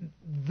see,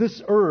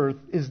 this earth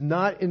is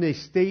not in a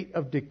state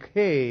of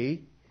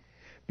decay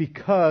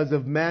because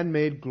of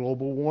man-made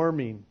global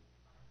warming.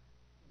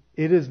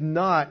 It is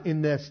not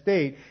in that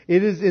state.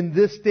 It is in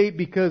this state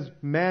because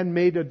man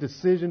made a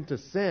decision to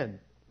sin.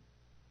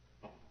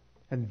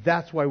 And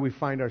that's why we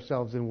find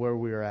ourselves in where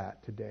we are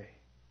at today.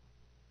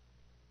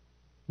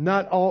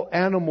 Not all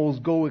animals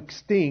go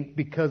extinct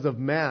because of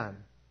man.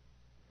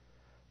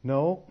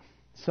 No,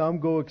 some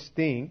go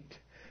extinct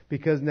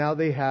because now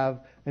they have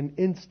an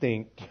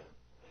instinct,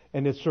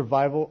 and it's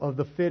survival of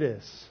the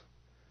fittest.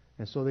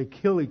 And so they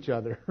kill each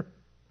other.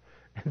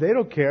 They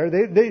don't care.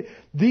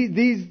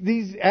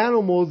 These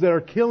animals that are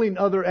killing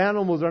other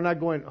animals are not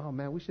going, oh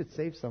man, we should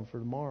save some for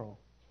tomorrow.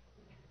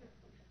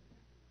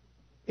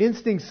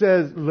 Instinct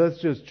says,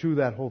 let's just chew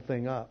that whole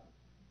thing up.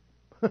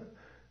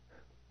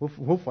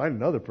 We'll find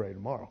another prey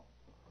tomorrow.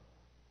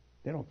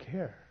 They don't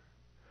care.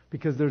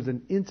 Because there's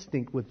an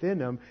instinct within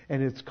them,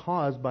 and it's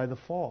caused by the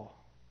fall.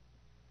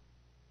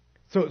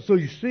 So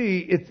you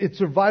see, it's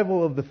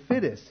survival of the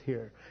fittest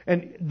here.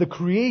 And the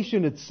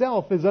creation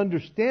itself is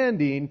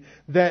understanding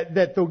that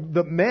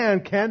the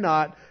man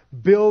cannot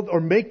build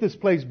or make this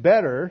place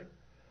better.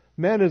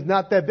 Man is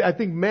not that. I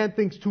think man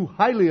thinks too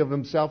highly of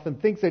himself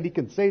and thinks that he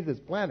can save this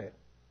planet.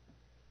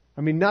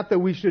 I mean, not that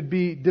we should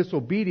be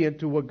disobedient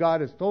to what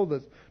God has told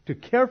us to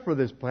care for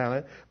this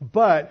planet,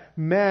 but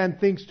man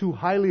thinks too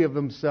highly of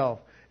himself,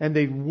 and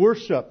they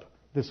worship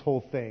this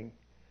whole thing.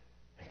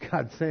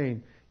 God's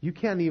saying, you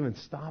can't even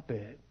stop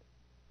it.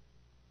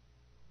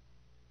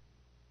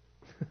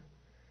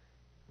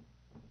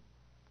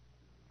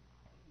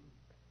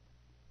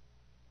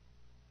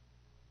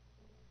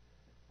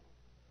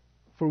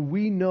 For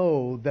we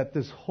know that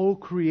this whole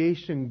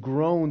creation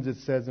groans, it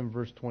says in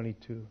verse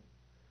 22.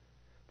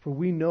 For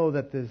we know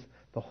that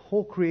the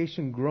whole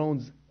creation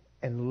groans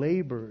and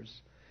labors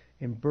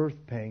in birth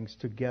pangs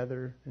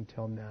together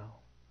until now.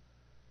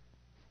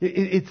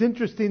 It's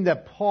interesting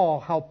that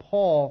how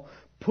Paul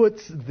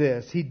puts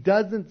this. He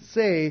doesn't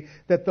say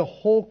that the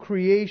whole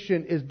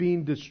creation is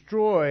being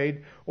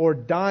destroyed or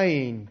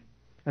dying,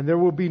 and there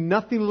will be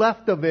nothing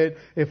left of it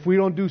if we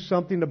don't do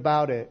something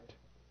about it.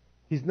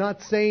 He's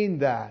not saying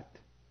that.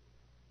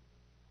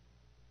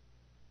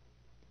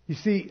 You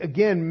see,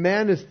 again,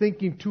 man is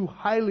thinking too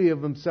highly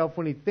of himself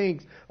when he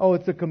thinks, oh,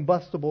 it's a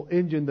combustible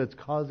engine that's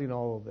causing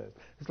all of this.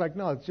 It's like,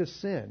 no, it's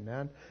just sin,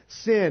 man.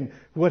 Sin.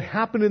 What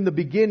happened in the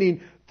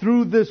beginning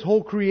threw this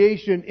whole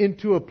creation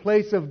into a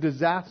place of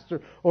disaster,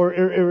 or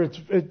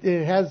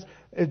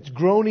it's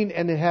groaning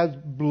and it has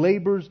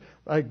labors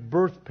like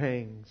birth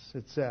pangs,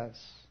 it says.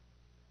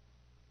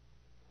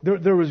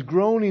 There was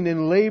groaning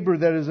and labor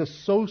that is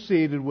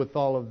associated with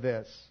all of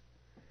this.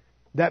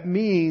 That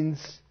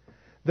means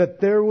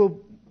that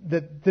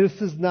this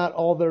is not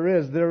all there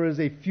is. There is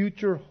a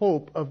future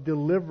hope of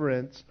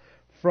deliverance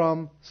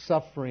from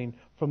suffering,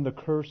 from the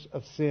curse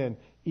of sin,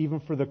 even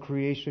for the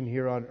creation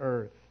here on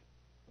earth.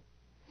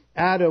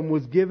 Adam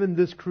was given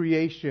this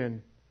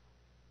creation,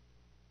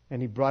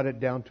 and he brought it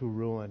down to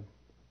ruin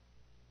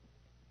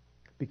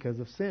because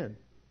of sin.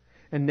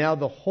 And now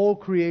the whole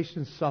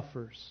creation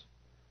suffers.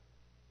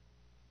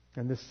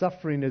 And this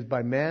suffering is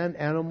by man,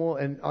 animal,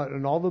 and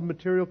all the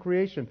material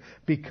creation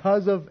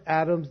because of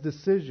Adam's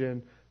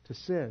decision to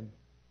sin.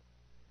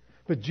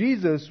 But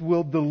Jesus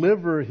will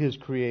deliver His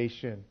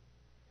creation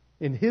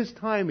in His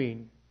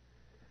timing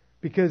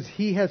because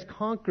He has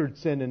conquered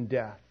sin and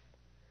death.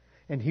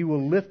 And He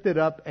will lift it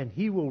up and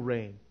He will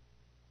reign.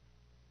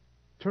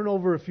 Turn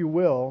over, if you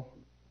will,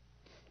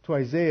 to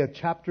Isaiah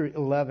chapter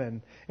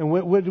 11. And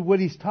what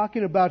he's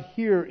talking about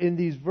here in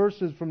these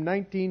verses from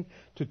 19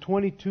 to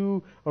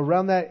 22,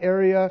 around that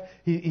area,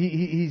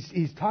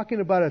 he's talking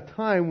about a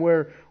time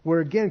where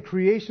again,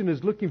 creation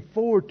is looking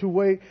forward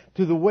to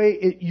the way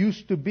it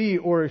used to be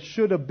or it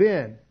should have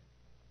been.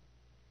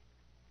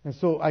 And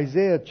so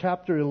Isaiah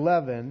chapter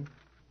 11,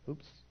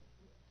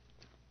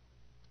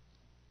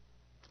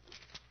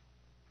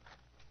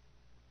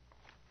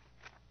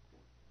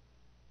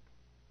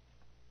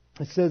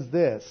 it says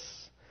this,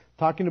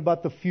 talking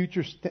about the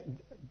future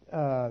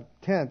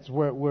tense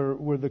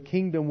where the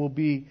kingdom will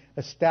be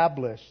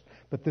established.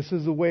 But this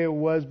is the way it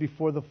was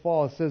before the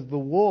fall. It says, the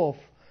wolf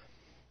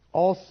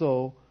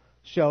also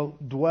shall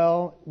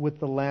dwell with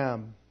the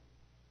lamb.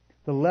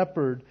 The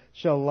leopard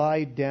shall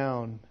lie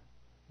down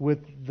with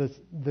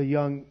the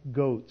young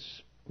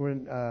goats. We're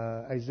in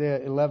Isaiah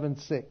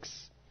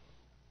 11:6.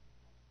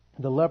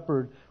 The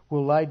leopard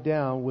will lie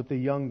down with the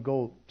young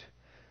goat.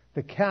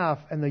 The calf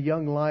and the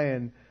young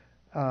lion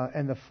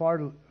and the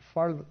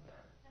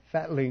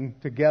fatling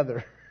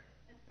together.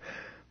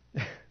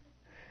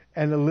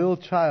 And the little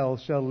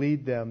child shall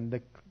lead them.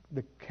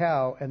 The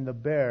cow and the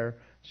bear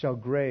shall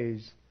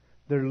graze.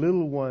 Their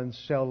little ones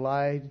shall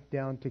lie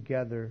down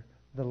together.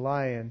 The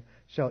lion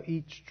shall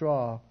eat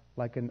straw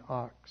like an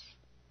ox.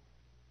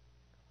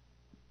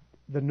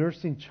 The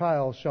nursing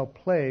child shall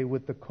play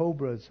with the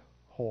cobra's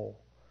hole.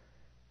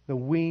 The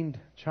weaned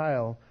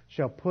child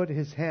shall put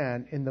his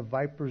hand in the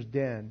viper's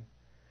den.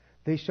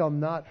 They shall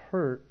not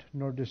hurt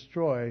nor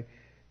destroy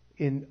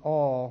in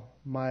all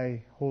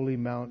my holy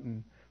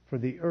mountain, for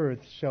the earth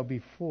shall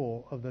be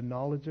full of the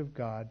knowledge of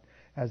God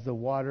as the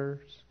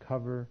waters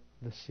cover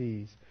the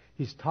seas.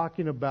 He's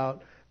talking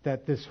about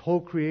that this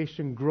whole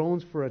creation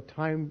groans for a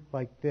time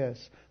like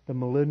this, the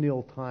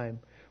millennial time,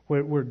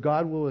 where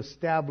God will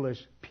establish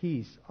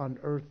peace on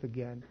earth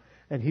again.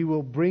 And He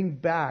will bring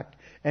back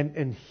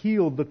and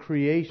heal the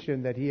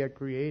creation that He had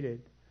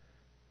created.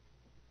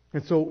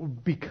 And so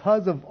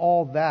because of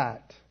all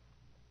that,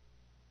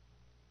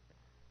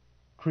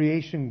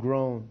 creation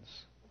groans.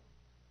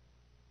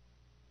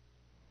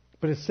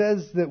 But it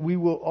says that we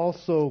will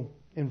also,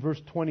 in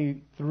verse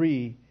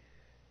 23,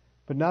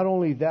 but not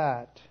only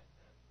that,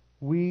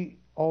 we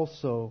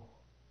also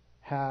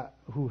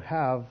who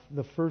have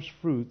the first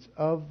fruits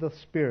of the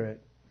Spirit,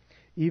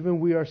 even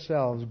we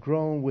ourselves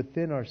groan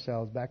within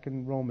ourselves, back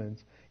in Romans,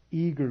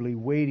 eagerly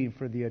waiting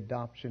for the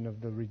adoption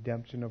of the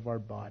redemption of our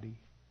body.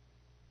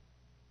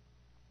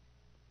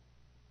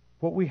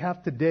 What we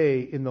have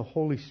today in the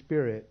Holy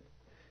Spirit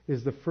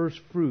is the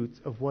first fruits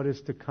of what is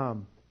to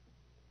come.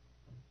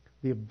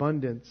 The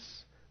abundance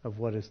of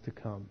what is to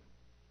come.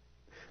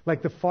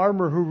 Like the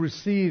farmer who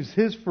receives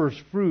his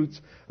first fruits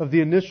of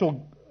the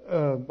initial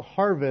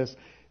harvest,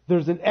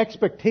 there's an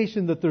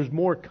expectation that there's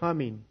more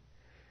coming.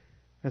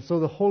 And so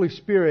the Holy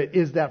Spirit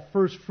is that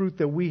first fruit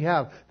that we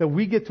have, that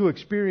we get to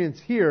experience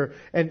here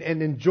and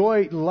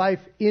enjoy life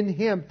in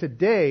Him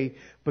today.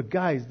 But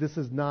guys, this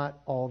is not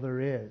all there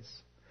is.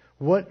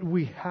 What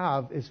we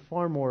have is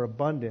far more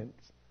abundant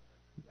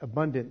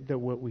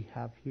than what we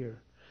have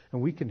here.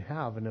 And we can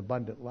have an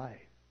abundant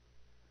life.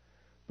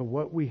 But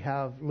what we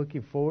have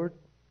looking forward,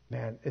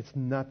 man, it's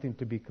nothing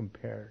to be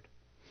compared.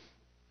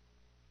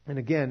 And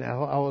again,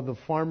 how the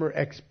farmer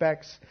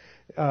expects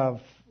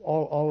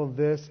all of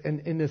this.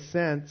 And in a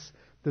sense,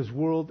 this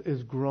world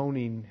is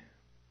groaning.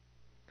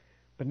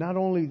 But not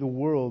only the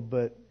world,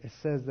 but it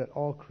says that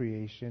all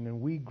creation,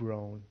 and we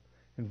groan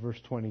in verse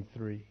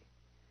 23.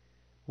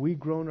 We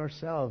groan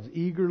ourselves,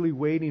 eagerly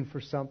waiting for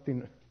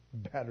something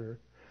better.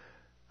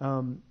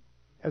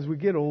 As we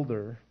get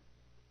older,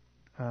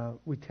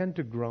 we tend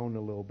to groan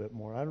a little bit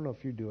more. I don't know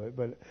if you do it,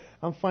 but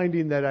I'm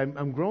finding that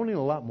I'm groaning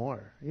a lot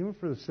more, even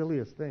for the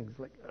silliest things.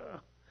 Like,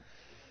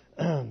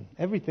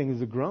 everything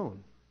is a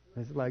groan.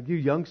 It's like you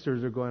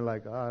youngsters are going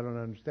like, I don't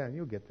understand.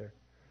 You'll get there.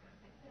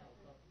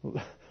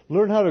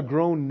 Learn how to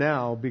groan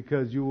now,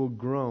 because you will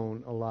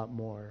groan a lot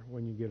more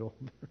when you get older.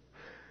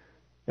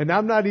 And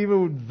I'm not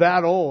even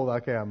that old.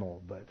 Okay, I'm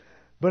old,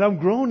 but I'm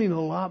groaning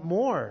a lot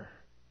more.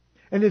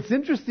 And it's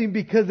interesting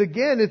because,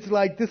 again, it's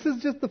like this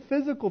is just the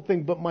physical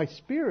thing, but my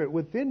spirit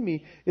within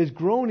me is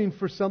groaning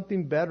for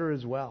something better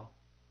as well.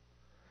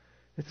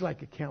 It's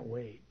like I can't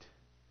wait.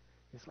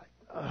 It's like,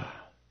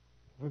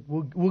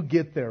 we'll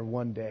get there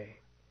one day.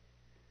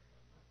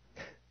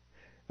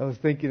 I was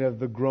thinking of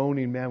the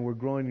groaning, man. We're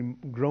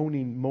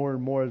groaning more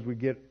and more as we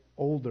get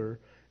older.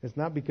 It's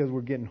not because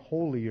we're getting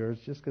holier.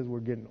 It's just because we're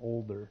getting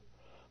older.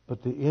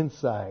 But the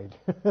inside,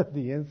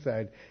 the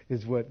inside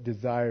is what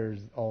desires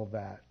all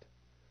that.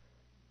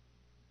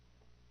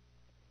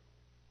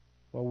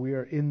 While we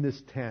are in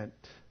this tent,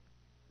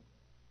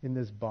 in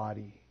this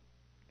body,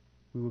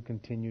 we will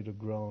continue to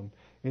groan.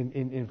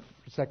 In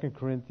 2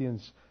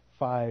 Corinthians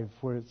 5,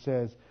 where it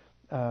says,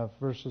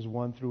 verses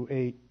 1 through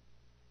 8,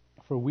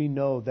 for we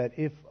know that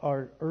if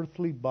our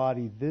earthly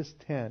body, this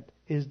tent,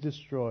 is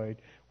destroyed,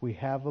 we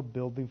have a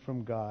building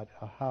from God,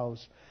 a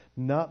house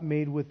not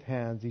made with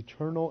hands,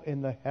 eternal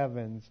in the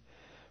heavens.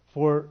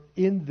 For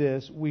in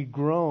this we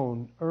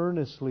groan,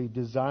 earnestly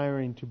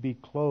desiring to be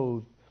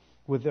clothed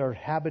with our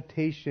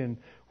habitation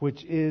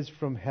which is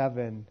from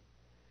heaven.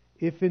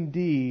 If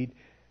indeed,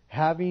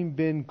 having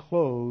been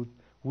clothed,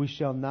 we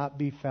shall not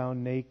be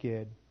found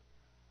naked.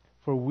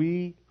 For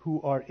we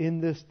who are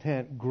in this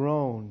tent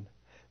groan,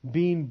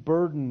 being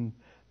burdened,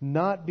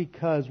 not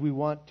because we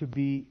want to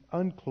be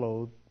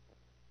unclothed,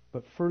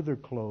 but further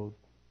clothed,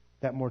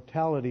 that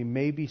mortality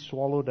may be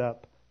swallowed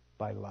up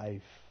by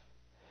life.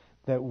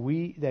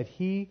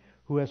 He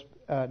who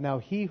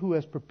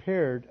has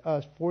prepared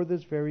us for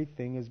this very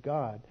thing is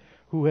God,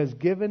 who has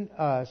given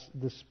us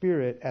the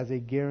Spirit as a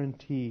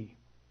guarantee.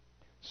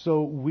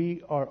 So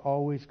we are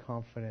always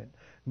confident,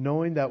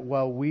 knowing that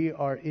while we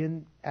are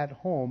at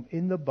home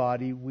in the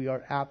body, we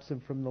are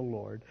absent from the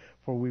Lord.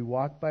 For we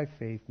walk by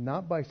faith,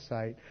 not by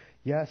sight.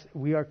 Yes,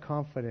 we are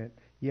confident.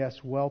 Yes,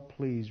 well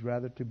pleased,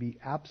 rather to be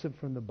absent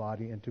from the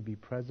body and to be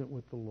present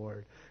with the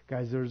Lord.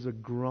 Guys, there's a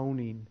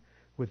groaning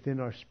within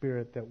our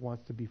spirit that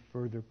wants to be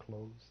further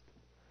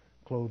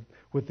clothed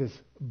with this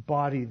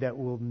body that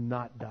will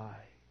not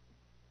die.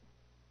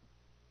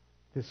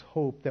 This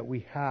hope that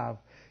we have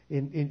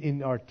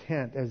in our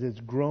tent as it's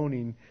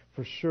groaning,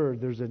 for sure,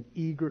 there's an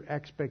eager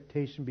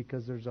expectation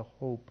because there's a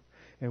hope,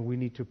 and we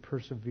need to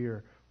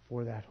persevere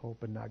for that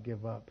hope and not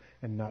give up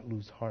and not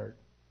lose heart.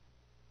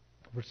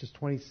 Verses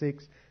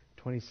 26,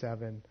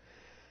 27.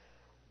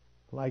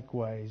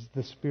 Likewise,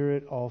 the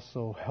Spirit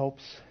also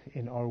helps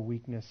in our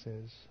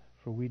weaknesses,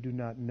 for we do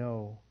not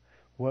know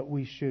what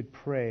we should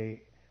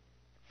pray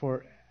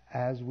for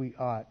as we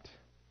ought,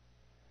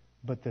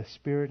 but the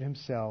Spirit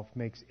himself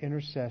makes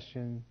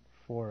intercession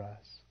for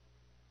us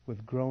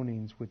with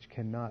groanings which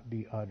cannot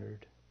be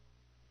uttered.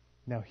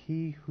 Now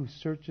he who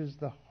searches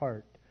the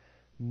heart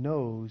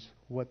knows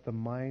what the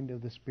mind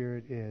of the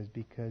Spirit is,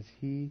 because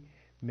he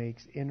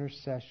makes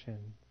intercession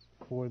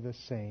for the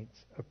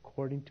saints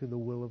according to the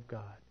will of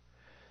God.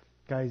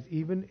 Guys,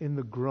 even in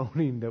the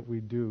groaning that we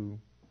do,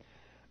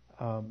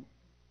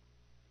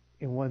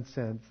 in one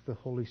sense, the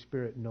Holy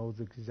Spirit knows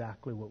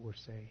exactly what we're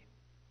saying.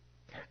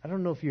 I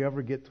don't know if you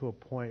ever get to a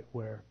point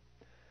where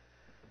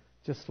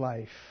just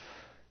life,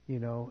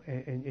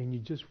 and you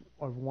just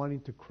are wanting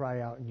to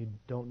cry out and you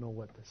don't know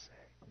what to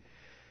say.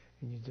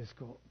 And you just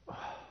go,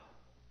 oh.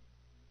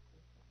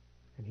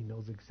 And he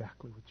knows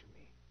exactly what you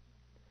mean.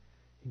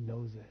 He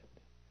knows it.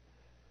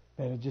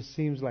 And it just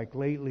seems like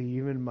lately,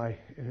 even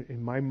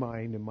in my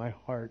mind, in my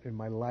heart, in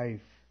my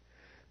life,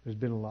 there's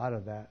been a lot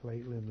of that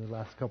lately in the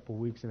last couple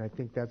of weeks. And I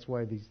think that's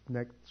why these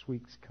next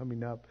weeks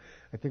coming up,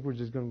 I think we're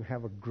just going to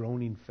have a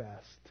groaning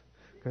fest.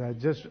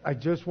 Because I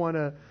just want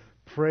to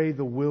pray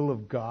the will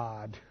of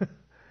God.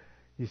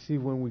 You see,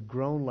 when we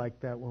groan like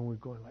that, when we're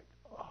going like,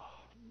 oh,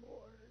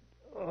 Lord,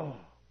 oh,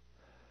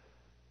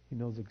 he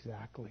knows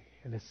exactly.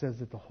 And it says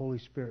that the Holy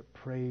Spirit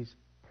prays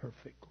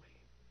perfectly.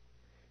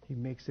 He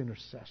makes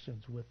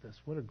intercessions with us.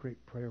 What a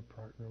great prayer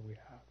partner we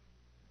have.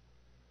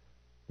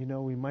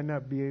 We might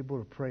not be able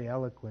to pray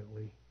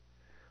eloquently.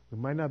 We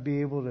might not be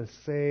able to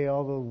say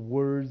all the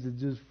words that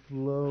just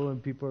flow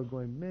and people are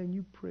going, man,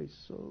 you pray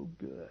so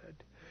good.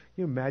 Can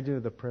you imagine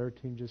if the prayer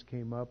team just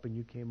came up and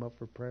you came up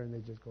for prayer and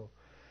they just go,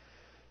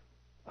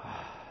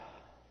 ah.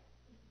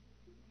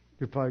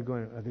 You're probably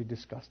going, are they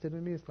disgusted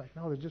at me? It's like,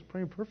 no, they're just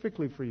praying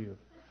perfectly for you.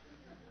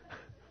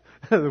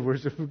 The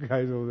worship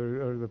guys over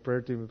there, or the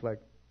prayer team is like,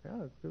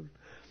 yeah, it's good.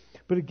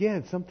 But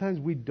again, sometimes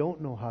we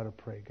don't know how to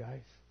pray,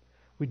 guys.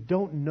 We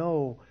don't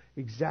know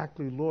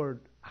exactly,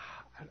 Lord,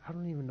 I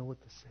don't even know what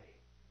to say.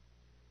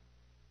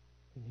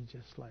 And you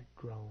just like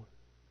groan.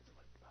 It's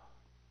like, oh.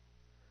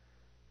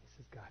 He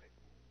says, got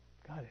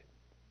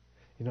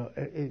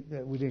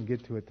it. We didn't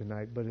get to it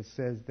tonight, but it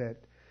says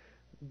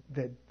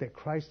that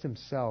Christ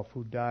himself,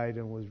 who died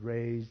and was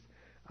raised,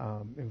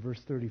 in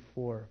verse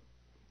 34,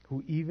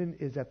 who even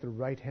is at the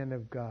right hand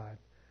of God,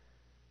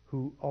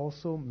 who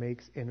also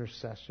makes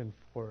intercession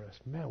for us.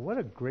 Man, what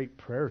a great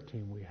prayer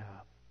team we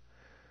have.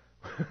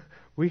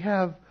 We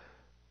have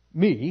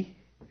me,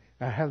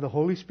 I have the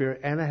Holy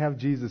Spirit, and I have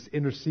Jesus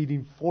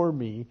interceding for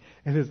me.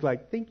 And it's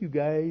like, thank you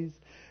guys,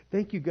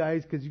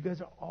 because you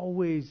guys are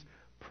always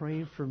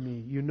praying for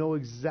me. You know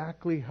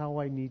exactly how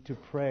I need to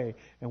pray.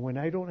 And when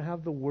I don't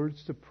have the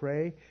words to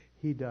pray,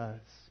 he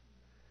does.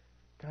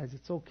 Guys,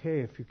 it's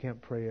okay if you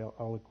can't pray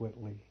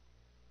eloquently.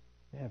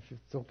 Yeah,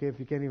 it's okay if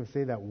you can't even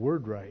say that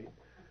word right.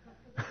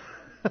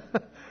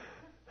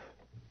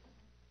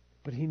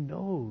 But he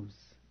knows.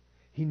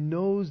 He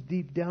knows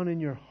deep down in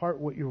your heart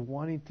what you're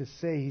wanting to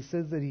say. He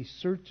says that he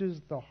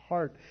searches the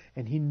heart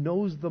and he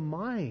knows the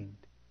mind.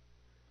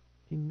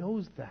 He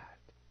knows that.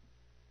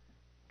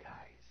 Guys,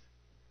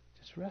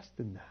 just rest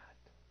in that.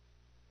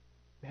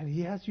 Man,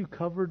 he has you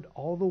covered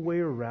all the way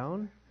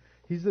around.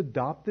 He's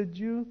adopted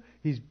you.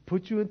 He's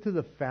put you into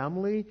the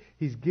family.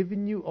 He's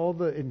given you all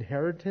the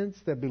inheritance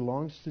that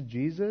belongs to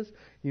Jesus.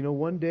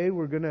 One day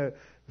we're going to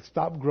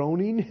stop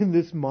groaning in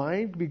this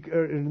mind,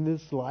 in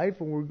this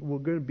life, and we're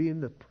going to be in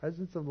the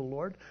presence of the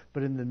Lord.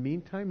 But in the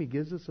meantime, he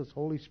gives us his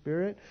Holy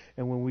Spirit.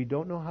 And when we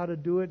don't know how to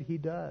do it, he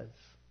does.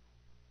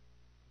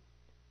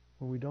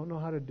 When we don't know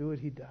how to do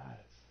it, he does.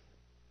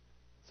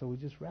 So we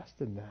just rest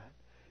in that.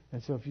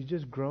 And so if you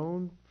just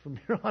groan from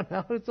here on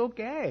out, it's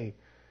okay.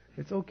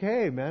 It's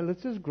okay, man.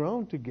 Let's just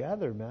groan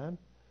together, man.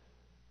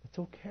 It's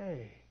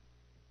okay.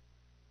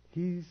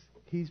 He's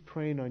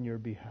praying on your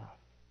behalf.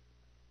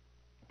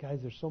 Guys,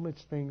 there's so much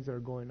things that are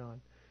going on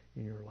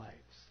in your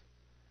lives.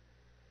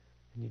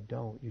 And you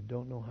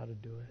don't know how to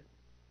do it.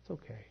 It's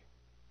okay.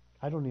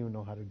 I don't even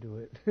know how to do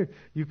it.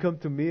 You come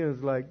to me and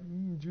it's like,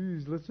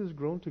 geez, let's just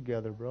groan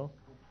together, bro.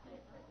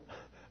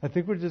 I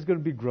think we're just going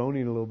to be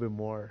groaning a little bit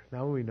more.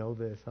 Now we know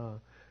this, huh?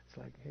 It's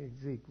like, hey,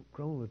 Zeke,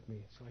 groan with me.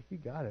 It's like, you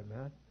got it,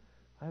 man.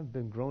 I've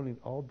been groaning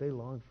all day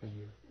long for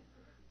you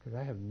because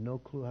I have no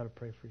clue how to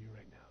pray for you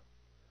right now.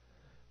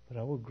 But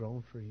I will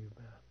groan for you,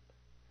 man.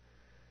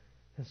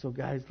 And so,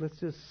 guys, let's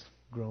just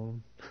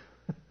groan.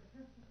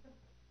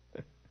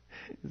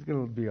 It's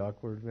going to be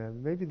awkward,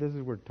 man. Maybe this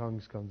is where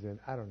tongues comes in.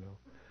 I don't know.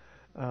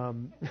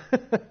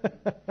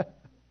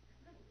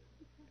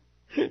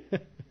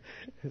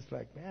 It's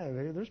like,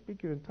 man, they're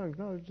speaking in tongues.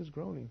 No, they're just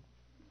groaning.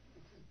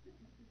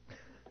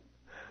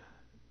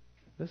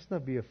 Let's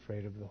not be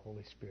afraid of the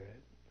Holy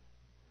Spirit.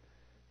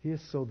 He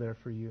is so there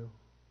for you.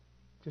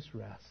 Just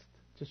rest.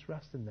 Just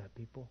rest in that,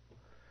 people.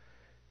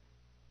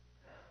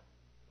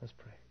 Let's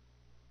pray.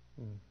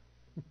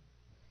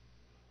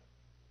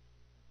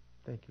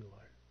 Thank you,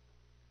 Lord.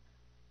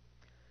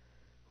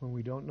 When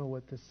we don't know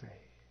what to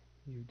say,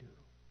 you do.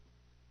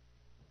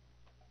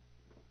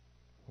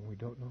 When we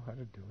don't know how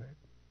to do it,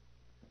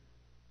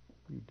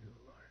 you do,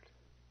 Lord.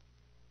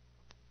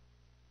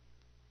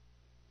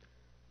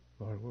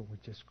 Lord, when we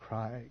just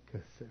cry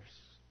because there's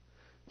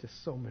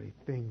just so many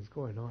things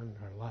going on in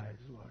our lives,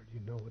 Lord.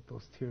 You know what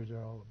those tears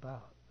are all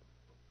about.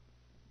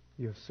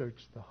 You have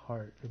searched the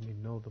heart and you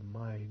know the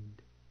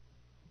mind.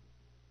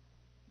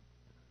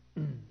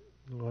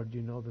 Lord,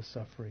 you know the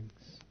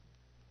sufferings.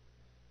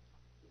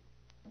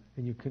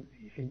 And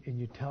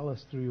you tell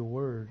us through your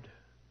word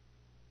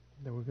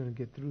that we're going to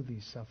get through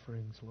these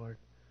sufferings, Lord,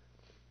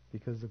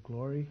 because the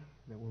glory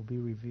that will be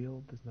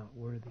revealed is not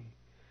worthy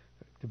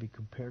to be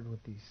compared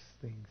with these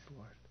things,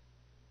 Lord.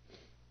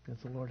 And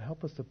so, Lord,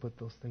 help us to put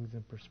those things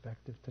in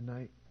perspective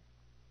tonight.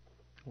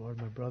 Lord,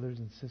 my brothers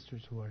and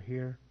sisters who are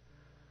here,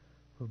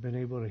 who have been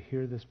able to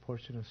hear this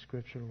portion of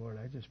Scripture, Lord,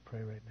 I just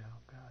pray right now,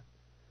 God,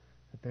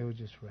 that they would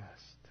just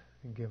rest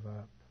and give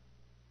up.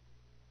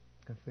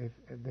 If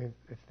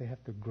they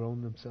have to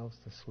groan themselves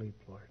to sleep,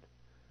 Lord,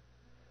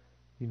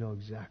 you know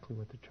exactly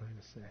what they're trying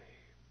to say,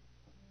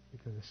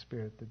 because the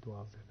Spirit that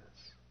dwells in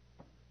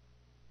us,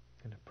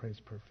 and it prays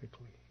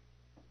perfectly.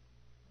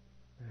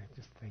 And I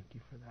just thank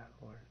you for that,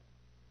 Lord.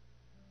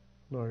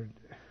 Lord,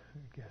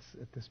 I guess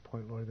at this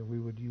point, Lord, that we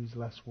would use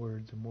less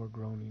words and more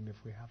groaning if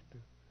we have to.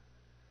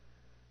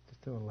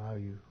 Just to allow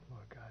you,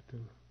 Lord God,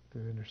 to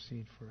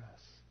intercede for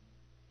us.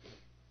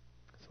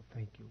 So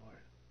thank you, Lord.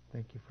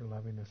 Thank you for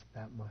loving us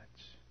that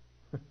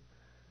much.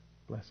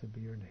 Blessed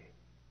be your name,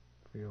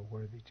 for you're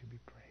worthy to be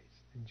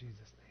praised. In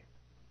Jesus'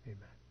 name,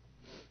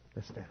 amen.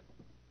 Let's stand.